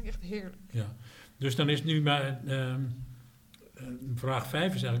 dat is denk ik echt heerlijk. Ja. Dus dan is nu maar... vraag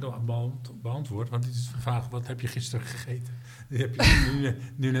 5 is eigenlijk nog beantwoord. Want dit is de vraag, wat heb je gisteren gegeten? Die heb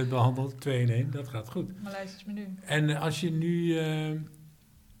je nu net behandeld. 2 in 1, dat gaat goed. Maleisisch menu. En als je nu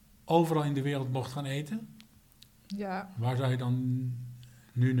overal in de wereld mocht gaan eten... Ja. Waar zou je dan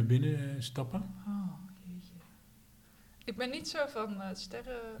nu naar binnen stappen? Oh, jeetje. Ik ben niet zo van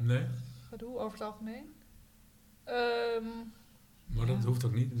sterrengedoe over het algemeen. Maar dat hoeft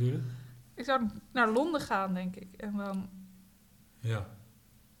ook niet natuurlijk. Ik zou naar Londen gaan, denk ik. En dan... Ja.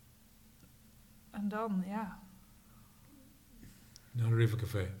 En dan, ja. Naar een River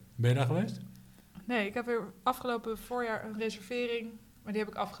Café. Ben je daar geweest? Nee, ik heb er afgelopen voorjaar een reservering, maar die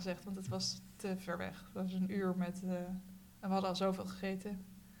heb ik afgezegd, want het was te ver weg. Het was een uur met... en we hadden al zoveel gegeten.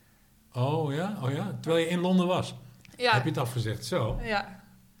 Oh ja? Terwijl je in Londen was? Ja. Heb je het afgezegd? Zo? Ja.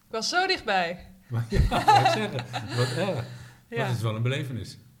 Ik was zo dichtbij. Maar ja, wat zeggen. Wat erg. Ja. Dat is wel een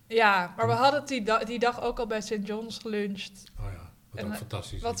belevenis. Ja, maar we hadden die dag ook al bij St. John's geluncht. Oh ja, wat ook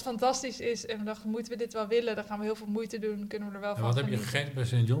fantastisch is. Wat fantastisch is. En we dachten, moeten we dit wel willen? Dan gaan we heel veel moeite doen. Kunnen we er wel en van wat heb je gegeten bij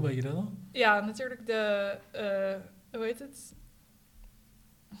St. John, weet je dat al? Ja, natuurlijk hoe heet het?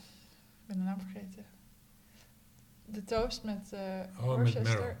 Ik ben de naam vergeten. De toast met Worcester.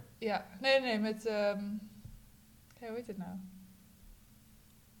 Met marrow. Ja, nee, met... hoe heet het nou?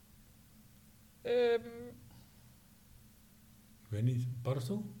 Ik weet niet,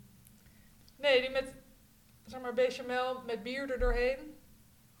 paddenstoel? Nee, die met, zeg maar, bechamel met bier er doorheen.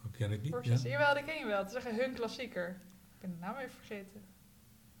 Dat ken ik niet, Worcester. Jawel, die ken je wel. Het is echt hun klassieker. Ik ben de naam even vergeten.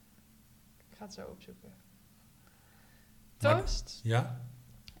 Ik ga het zo opzoeken. Toast. Ja.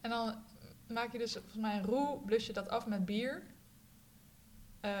 En dan maak je dus volgens mij een roux, blus je dat af met bier.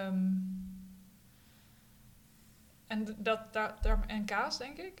 En kaas,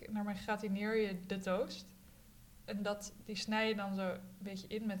 denk ik. En daarmee gratineer je de toast. En die snij je dan zo een beetje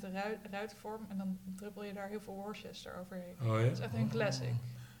in met de ruitvorm. En dan druppel je daar heel veel Worcester overheen. Oh ja? Dat is echt een classic.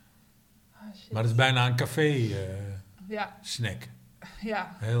 Maar het is bijna een café snack.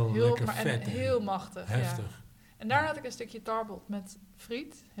 Ja. Heel lekker vet. En heel machtig. Heftig. Ja. En daar had ik een stukje tarbot met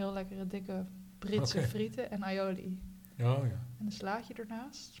friet. Heel lekkere, dikke Britse frieten en aioli. Oh ja. En een slaatje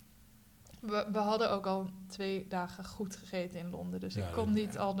ernaast. We hadden ook al 2 dagen goed gegeten in Londen. Dus ik kon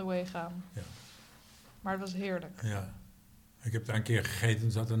niet all the way gaan. Ja. Maar het was heerlijk. Ja. Ik heb daar een keer gegeten.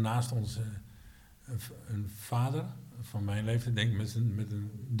 Er zat er naast ons een vader van mijn leeftijd, denk ik, met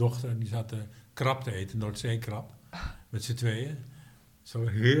een dochter. Die zat krab te eten, Noordzeekrab. Met z'n tweeën. Zo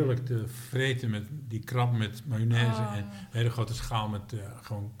heerlijk te vreten met die krab met mayonaise en een hele grote schaal met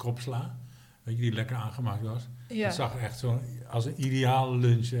gewoon kropsla. Weet je, die lekker aangemaakt was. Ja. Het zag echt zo als een ideale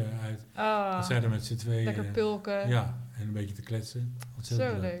lunch uit. Dat zijn er met z'n tweeën. Lekker pulken. Ja, en een beetje te kletsen.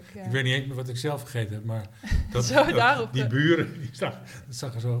 Zo leuk, ja. Ik weet niet eens meer wat ik zelf gegeten heb, maar die buren, dat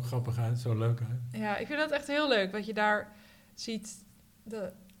zag er zo grappig uit, zo leuk uit. Ja, ik vind dat echt heel leuk, wat je daar ziet.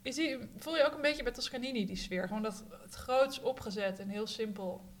 Voel je ook een beetje bij Toscanini die sfeer. Gewoon het groots opgezet en heel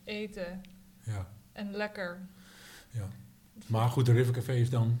simpel eten. Ja. En lekker. Ja. Maar goed, de River Café is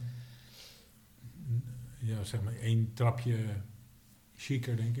dan... Ja, zeg maar 1 trapje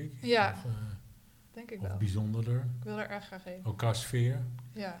chiquer, denk ik. Ja, denk ik wel. Of bijzonderder. Ik wil er erg graag heen. Ook qua sfeer.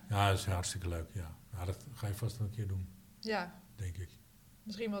 Ja. Ja, dat is hartstikke leuk, ja. Nou, dat ga je vast wel een keer doen. Ja. Denk ik.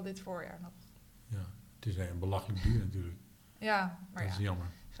 Misschien wel dit voorjaar nog. Ja, het is een belachelijk duur natuurlijk. Ja, maar dat is jammer.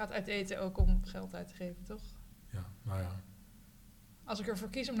 Je gaat uit eten ook om geld uit te geven, toch? Ja, nou ja. Als ik ervoor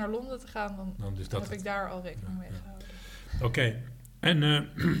kies om naar Londen te gaan, dan heb ik daar al rekening mee gehouden. Oké. En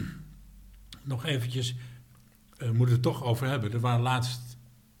nog eventjes, we moeten het toch over hebben. Er waren laatst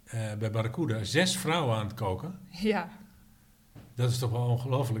bij Barracuda 6 vrouwen aan het koken. Ja. Dat is toch wel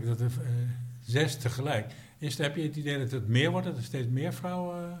ongelooflijk, dat er 6 tegelijk. Heb je het idee dat het meer wordt, dat er steeds meer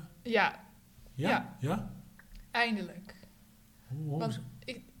vrouwen... Ja. Ja? Ja? Eindelijk. Want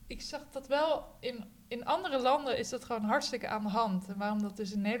ik zag dat wel, in andere landen is dat gewoon hartstikke aan de hand. En waarom dat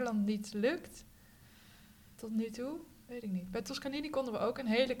dus in Nederland niet lukt, tot nu toe, weet ik niet. Bij Toscanini konden we ook een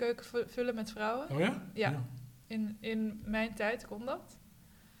hele keuken vullen met vrouwen. Oh ja? Ja. In mijn tijd kon dat.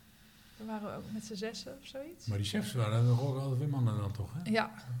 Toen waren we ook met z'n 6 of zoiets. Maar die chefs waren nog ook altijd weer mannen dan toch, hè?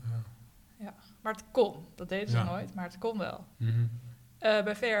 Ja. Maar het kon. Dat deden ze nooit, maar het kon wel. Mm-hmm.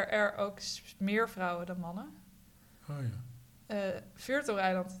 Bij VRR ook meer vrouwen dan mannen. Oh ja.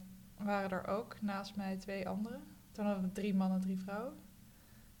 Vuurtoreiland waren er ook, naast mij 2 anderen. Toen hadden we 3 mannen, 3 vrouwen.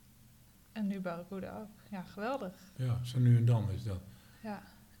 En nu Barracuda ook. Ja, geweldig. Ja, zo nu en dan is dat. Ja.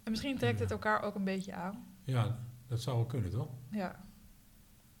 En misschien trekt het elkaar ook een beetje aan. Ja, dat zou wel kunnen, toch? Ja.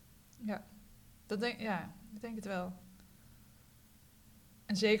 Ja. Ik denk het wel.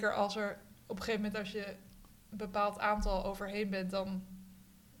 En zeker als er op een gegeven moment, als je een bepaald aantal overheen bent, dan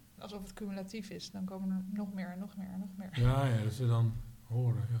alsof het cumulatief is, dan komen er nog meer en nog meer en nog meer. Ja, dat ze dan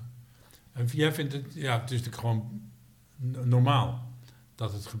horen, ja. En jij vindt het, het is natuurlijk gewoon normaal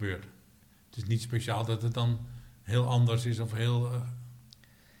dat het gebeurt. Het is niet speciaal dat het dan heel anders is of heel...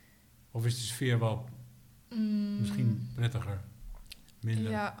 of is de sfeer wel misschien prettiger,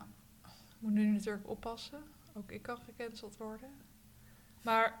 minder? Ja, ik moet nu natuurlijk oppassen. Ook ik kan gecanceld worden.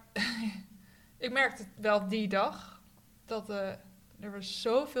 Maar ik merkte wel die dag dat er was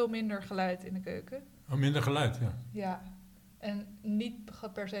zoveel minder geluid in de keuken. Oh, minder geluid, ja. Ja, en niet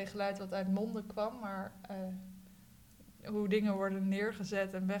per se geluid wat uit monden kwam, maar hoe dingen worden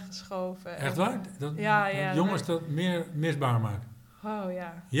neergezet en weggeschoven. Echt waar? Dat jongens dat meer misbaar maken? Oh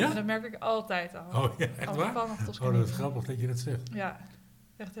ja. Ja? En dat merk ik altijd al. Oh ja, echt waar? Oh, dat is grappig dat je dat zegt. Ja,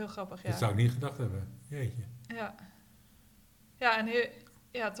 echt heel grappig, ja. Dat zou ik niet gedacht hebben. Jeetje. Ja. Ja,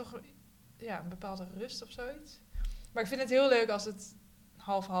 en toch een bepaalde rust of zoiets. Maar ik vind het heel leuk als het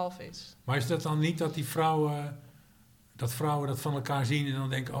half-half is. Maar is dat dan niet dat die vrouwen dat van elkaar zien en dan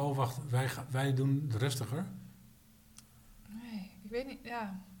denken, oh wacht, wij doen het rustiger? Nee, ik weet niet,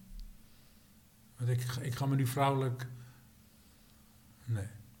 ja. Want ik ga me nu vrouwelijk... Nee.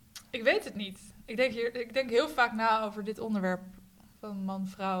 Ik weet het niet. Ik denk heel vaak na over dit onderwerp van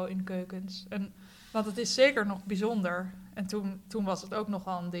man-vrouw in keukens. Want het is zeker nog bijzonder. En toen was het ook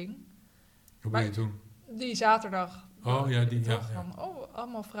nogal een ding. Hoe ben je toen? Die zaterdag. Oh ja, die ja. Van,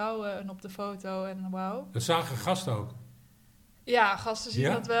 allemaal vrouwen en op de foto en wauw. Dat zagen gasten ook? Ja, gasten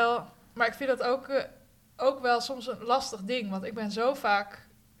zien dat wel. Maar ik vind dat ook wel soms een lastig ding. Want ik ben zo vaak...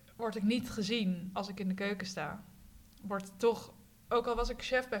 word ik niet gezien als ik in de keuken sta. Wordt toch... Ook al was ik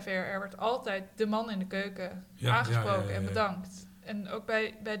chef bij VRR, werd altijd de man in de keuken aangesproken en bedankt. En ook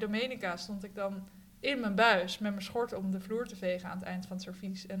bij Domenica stond ik dan in mijn buis met mijn schort om de vloer te vegen aan het eind van het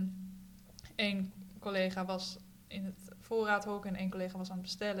servies. En 1 collega was in het voorraadhok en 1 collega was aan het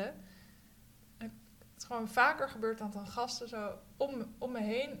bestellen. En het is gewoon vaker gebeurd dan gasten zo om me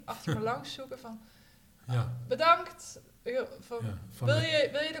heen, achter me langs zoeken van... bedankt! Wil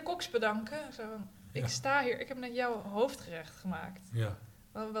je de koks bedanken? Zo van, ik sta hier, ik heb net jouw hoofdgerecht gemaakt. Ja.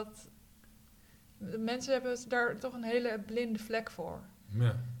 Mensen hebben daar toch een hele blinde vlek voor.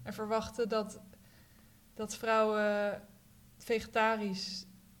 Ja. En verwachten dat vrouwen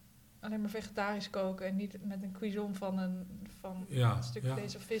alleen maar vegetarisch koken en niet met een cuisson van een stuk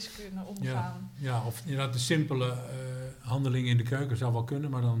vlees of vis kunnen omgaan. Ja, of inderdaad de simpele handeling in de keuken zou wel kunnen,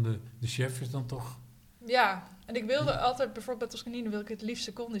 maar dan de chef is dan toch... Ja, en ik wilde altijd, bijvoorbeeld bij Toscanini wil ik het liefst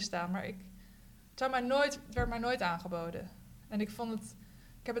secondi staan, maar het werd mij nooit aangeboden. En ik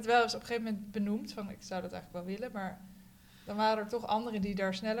heb het wel eens op een gegeven moment benoemd, van ik zou dat eigenlijk wel willen, maar dan waren er toch anderen die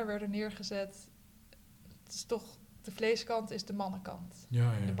daar sneller werden neergezet. Het is toch, de vleeskant is de mannenkant.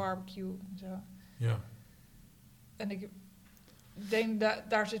 Ja. De barbecue en zo. Ja. En ik denk,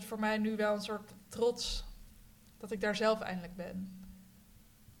 daar zit voor mij nu wel een soort trots dat ik daar zelf eindelijk ben.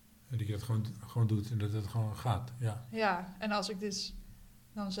 En dat je dat gewoon doet en dat het gewoon gaat, ja. Ja, en als ik dus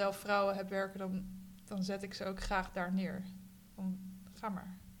dan zelf vrouwen heb werken, dan zet ik ze ook graag daar neer. Ga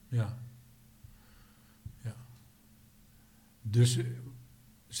maar. Ja. Dus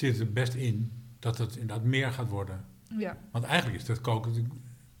zit er best in dat het inderdaad meer gaat worden. Ja. Want eigenlijk is dat koken natuurlijk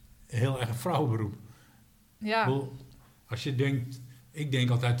heel erg een vrouwenberoep. Ja. Als je denkt... Ik denk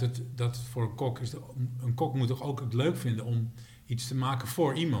altijd dat voor een kok is... Een kok moet toch ook het leuk vinden om iets te maken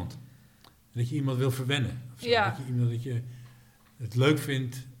voor iemand. Dat je iemand wil verwennen. Ja. Dat je het leuk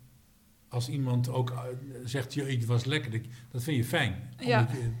vindt als iemand ook zegt... het was lekker. Dat vind je fijn.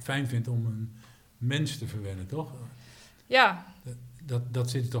 Omdat je het fijn vindt om een mens te verwennen, toch? Ja. Dat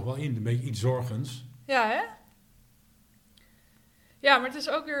zit er toch wel in. Een beetje iets zorgens. Ja, hè? Ja, maar het is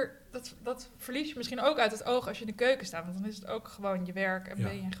ook weer... Dat verlies je misschien ook uit het oog als je in de keuken staat. Want dan is het ook gewoon je werk. En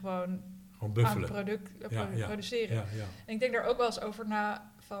ben je gewoon buffelen. Aan het produceren. Ja. En ik denk daar ook wel eens over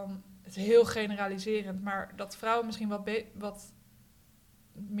na van... Het is heel generaliserend. Maar dat vrouwen misschien wat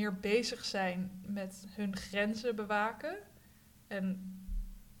meer bezig zijn met hun grenzen bewaken. En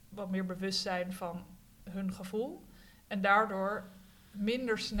wat meer bewust zijn van hun gevoel. En daardoor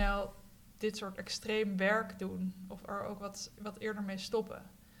minder snel dit soort extreem werk doen. Of er ook wat eerder mee stoppen.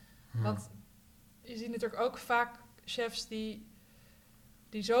 Want je ziet natuurlijk ook vaak chefs die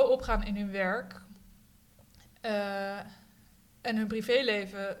zo opgaan in hun werk. En hun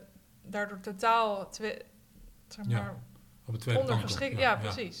privéleven daardoor totaal op het tweede ondergeschikt. Ja,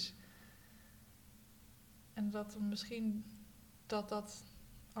 precies. En dat misschien dat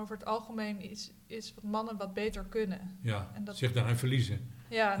over het algemeen iets is wat mannen wat beter kunnen. Ja, en dat, zich daarin verliezen.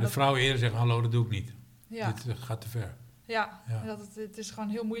 Ja, en de vrouwen eerder zeggen, hallo, dat doe ik niet. Ja. Dit gaat te ver. Ja, ja. Het is gewoon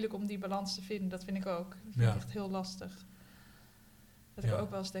heel moeilijk om die balans te vinden. Dat vind ik ook. Dat vind ik echt heel lastig. Dat ik ook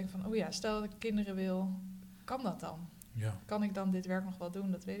wel eens denk van, stel dat ik kinderen wil, kan dat dan? Ja. Kan ik dan dit werk nog wel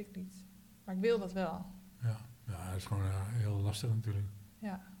doen? Dat weet ik niet. Maar ik wil dat wel. Ja, dat is gewoon heel lastig natuurlijk.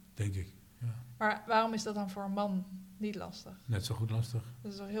 Ja. Denk ik. Ja. Maar waarom is dat dan voor een man niet lastig? Net zo goed lastig.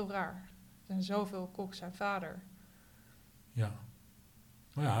 Dat is toch heel raar. Er zijn zoveel koks zijn vader. Ja.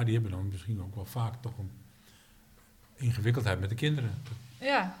 Maar ja, die hebben dan misschien ook wel vaak toch een ingewikkeldheid met de kinderen.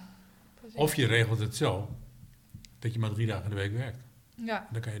 Ja, precies. Of je regelt het zo dat je maar 3 dagen in de week werkt. Ja.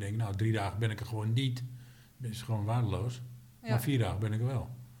 Dan kan je denken, nou 3 dagen ben ik er gewoon niet. Dat is gewoon waardeloos. Ja. Maar 4 dagen ben ik er wel.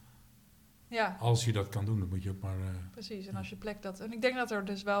 Ja. Als je dat kan doen, dan moet je ook maar... Precies, en als je plek dat... En ik denk dat er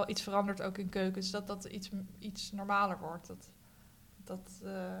dus wel iets verandert ook in keukens. Dat iets normaler wordt. Dat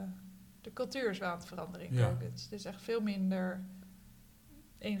de cultuur is wel aan het veranderen in keukens. Het is echt veel minder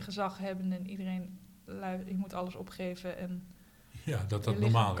één gezag hebben en iedereen... Je moet alles opgeven en... Ja, dat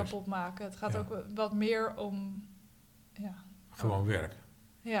normaal is. Kapot maken. Het gaat ook wat meer om... Gewoon werk.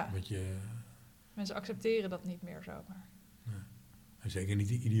 Ja. Mensen accepteren dat niet meer zomaar. Nee. En zeker niet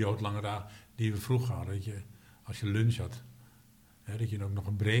die idioot lange dagen die we vroeger hadden. Dat je, als je lunch had, dat je ook nog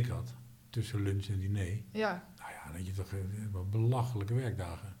een break had tussen lunch en diner. Ja. Nou ja, dan had je toch belachelijke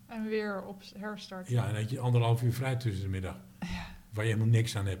werkdagen. En weer op herstart. Ja, en dan had je 1,5 uur vrij tussen de middag. Ja. Waar je helemaal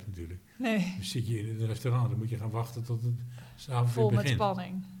niks aan hebt natuurlijk. Nee. Dan zit je in het restaurant, dan moet je gaan wachten tot het 's avonds vol weer begint. Vol met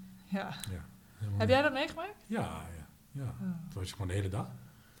spanning. Ja. Heb jij dat meegemaakt? Ja. Het was gewoon de hele dag.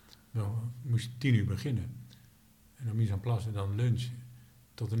 Dan moest je 10 uur beginnen. En dan mise en place en dan lunch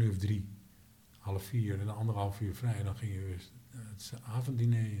tot 1 uur of 3. 3:30 en dan 1,5 uur vrij. En dan ging je weer het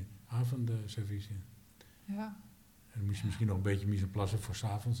avonddiner, avondservice in. Ja. En dan moest je misschien nog een beetje mise en place voor 's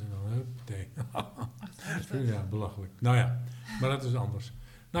avonds. En dan huppatee. Ja, belachelijk. Nou ja, maar dat is anders.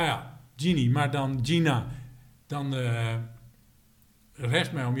 Nou ja, Gina, dan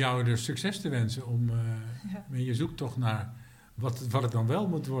rest mij om jou er succes te wensen. Je zoekt toch naar wat het dan wel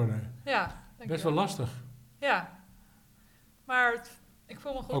moet worden. Ja, best wel lastig. Ja, maar ik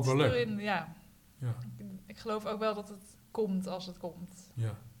voel me goed ook wel leuk. Erin. Ja. Ik geloof ook wel dat het komt als het komt.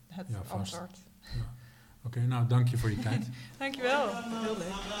 Ja. Het antwoord. Ja. Oké, nou dank je voor je tijd. Dankjewel, heel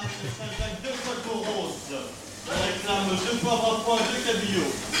leuk. Avec la 2 poivres à pois, 2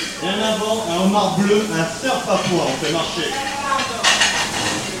 cabillaud. Et un avant, un homard bleu, un cerf à pois, on fait marcher.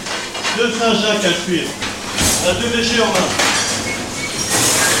 2 Saint-Jacques à cuire. 2 végés en main.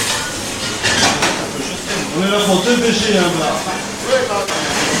 On est là pour 2 végés et un bar.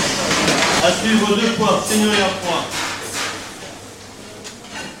 À suivre 2 poivres, seigneur à pois.